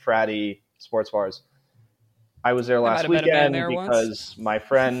wild, like fratty sports bars. I was there last weekend because my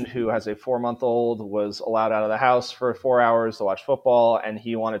friend who has a 4-month-old was allowed out of the house for 4 hours to watch football, and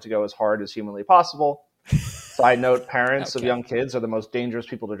he wanted to go as hard as humanly possible. Side note, parents of young kids are the most dangerous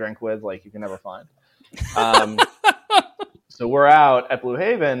people to drink with, like you can never find. So we're out at Blue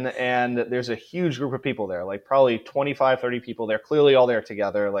Haven, and there's a huge group of people there, like probably 25, 30 people. They're clearly all there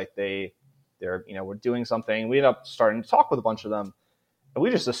together. Like they're, we're doing something. We end up starting to talk with a bunch of them, and we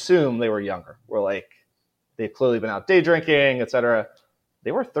just assume they were younger. We're like, they've clearly been out day drinking, etc.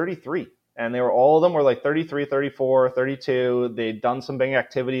 They were 33, and all of them were like 33, 34, 32. They'd done some big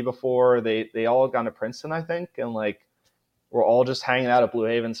activity before. They all had gone to Princeton, I think, and like we're all just hanging out at Blue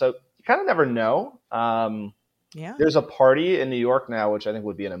Haven. So you kind of never know. Yeah. There's a party in New York now, which I think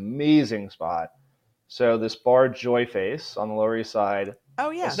would be an amazing spot. So this bar, Joy Face, on the Lower East Side. Oh,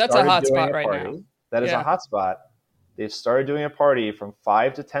 yeah. That's a hot spot right now. That is a hot spot. They've started doing a party from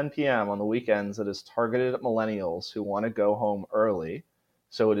 5 to 10 p.m. on the weekends that is targeted at millennials who want to go home early.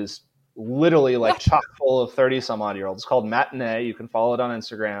 So it is literally like chock full of 30-some-odd-year-olds. It's called Matinee. You can follow it on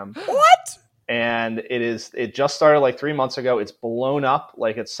Instagram. What? And it just started like 3 months ago. It's blown up.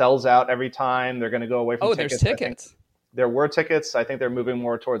 Like it sells out every time. They're going to go away from tickets. Oh, there's tickets. There were tickets. I think they're moving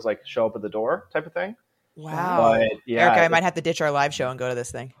more towards like show up at the door type of thing. Wow. But, yeah, Erica, I might have to ditch our live show and go to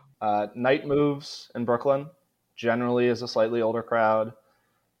this thing. Night Moves in Brooklyn generally is a slightly older crowd.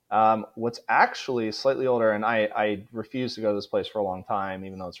 What's actually slightly older, and I refused to go to this place for a long time,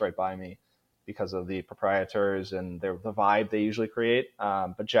 even though it's right by me, because of the proprietors and the vibe they usually create.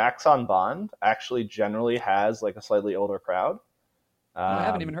 But Jack's on Bond actually generally has like a slightly older crowd. I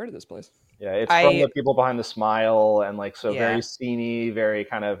haven't even heard of this place. Yeah, it's from the people behind the smile and like very sceney, very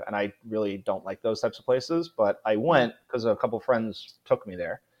kind of, and I really don't like those types of places, but I went because a couple friends took me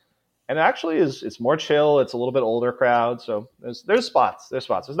there. And it actually it's more chill. It's a little bit older crowd, so there's spots. There's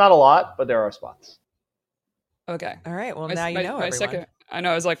not a lot, but there are spots. Okay. All right. Well, now you know, everyone. I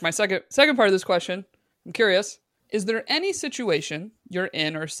know. It's like my second part of this question. I'm curious. Is there any situation you're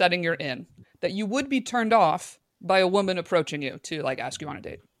in or setting you're in that you would be turned off by a woman approaching you to like ask you on a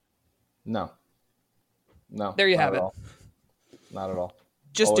date? No. There you have it. Not at all.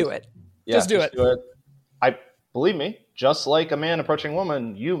 Just do it. Yeah, just do it. Believe me, just like a man approaching a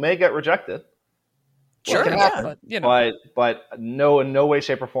woman, you may get rejected. Sure, It can yeah. happen. But, you know. But no, in no way,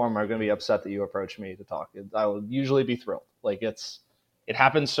 shape, or form am I going to be upset that you approach me to talk. I will usually be thrilled. Like it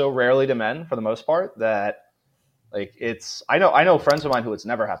happens so rarely to men for the most part that like I know friends of mine who it's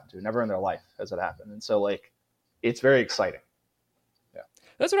never happened to, never in their life has it happened, and so like it's very exciting. Yeah,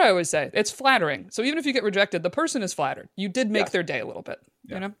 that's what I always say. It's flattering. So even if you get rejected, the person is flattered. You did make their day a little bit.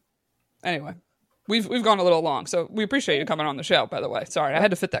 Yeah. You know. Anyway, we've gone a little long, so we appreciate you coming on the show. By the way, sorry, I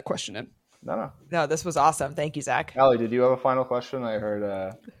had to fit that question in. No, this was awesome. Thank you, Zach. Allie, did you have a final question? I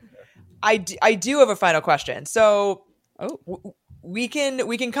heard. I do have a final question. So Oh. we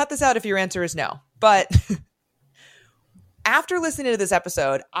can cut this out if your answer is no. But after listening to this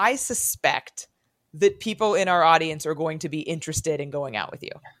episode, I suspect that people in our audience are going to be interested in going out with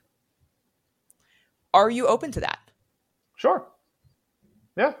you. Are you open to that? Sure.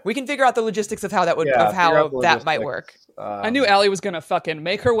 Yeah. We can figure out the logistics of how that might work. I knew Allie was going to fucking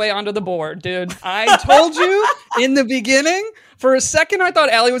make her way onto the board, dude. I told you in the beginning. For a second, I thought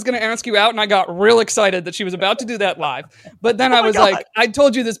Allie was going to ask you out, and I got real excited that she was about to do that live. But then I was like, I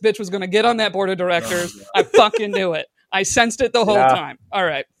told you this bitch was going to get on that board of directors. I fucking knew it. I sensed it the whole time. All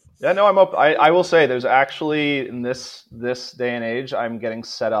right. Yeah, no, I'm up. I will say there's actually in this day and age, I'm getting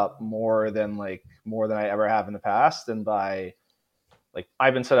set up more than I ever have in the past, and by like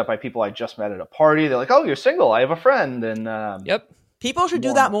I've been set up by people I just met at a party. They're like, "Oh, you're single. I have a friend." And yep, people should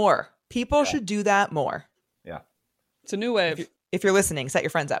do that more. People should do that more. Yeah, it's a new wave. If you're listening, set your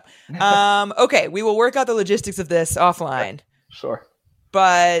friends up. Okay, we will work out the logistics of this offline. Sure.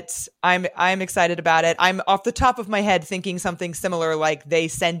 But I'm excited about it. I'm off the top of my head thinking something similar, like they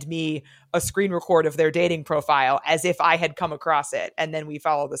send me a screen record of their dating profile as if I had come across it, and then we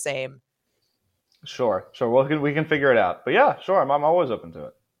follow the same. Sure. We can figure it out. But yeah, sure. I'm always open to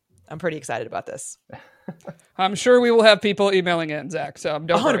it. I'm pretty excited about this. I'm sure we will have people emailing in, Zach. So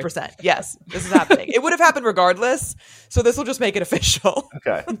don't 100%. Yes, this is happening. It would have happened regardless. So this will just make it official.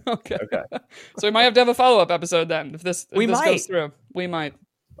 Okay. Okay. So we might have to have a follow-up episode then if this goes through. We might.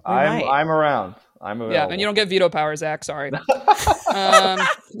 I'm around. I'm available. Yeah, and you don't get veto power, Zach. Sorry.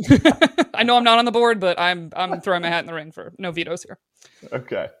 I know I'm not on the board, but I'm throwing my hat in the ring for no vetoes here.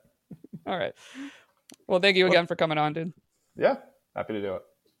 Okay. All right. Well, thank you again for coming on, dude. Yeah, happy to do it.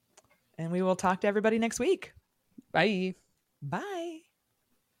 And we will talk to everybody next week. Bye. Bye.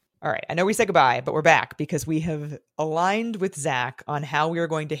 All right. I know we said goodbye, but we're back because we have aligned with Zach on how we are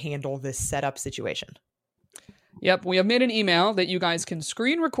going to handle this setup situation. Yep. We have made an email that you guys can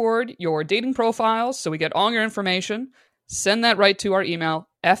screen record your dating profiles so we get all your information. Send that right to our email,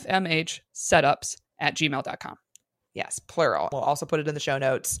 fmhsetups@gmail.com. Yes, plural. We'll also put it in the show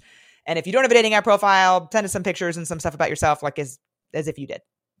notes. And if you don't have a dating app profile, send us some pictures and some stuff about yourself, like as if you did.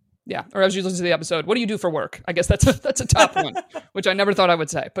 Yeah, or as you listen to the episode, what do you do for work? I guess that's a top one, which I never thought I would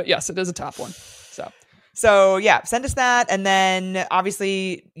say. But yes, it is a top one. So yeah, send us that. And then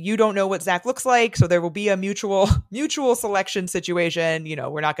obviously you don't know what Zach looks like. So there will be a mutual selection situation. You know,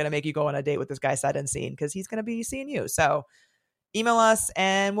 we're not going to make you go on a date with this guy sight unseen because he's going to be seeing you. So email us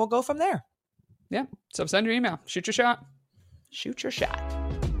and we'll go from there. Yeah. So send your email. Shoot your shot. Shoot your shot.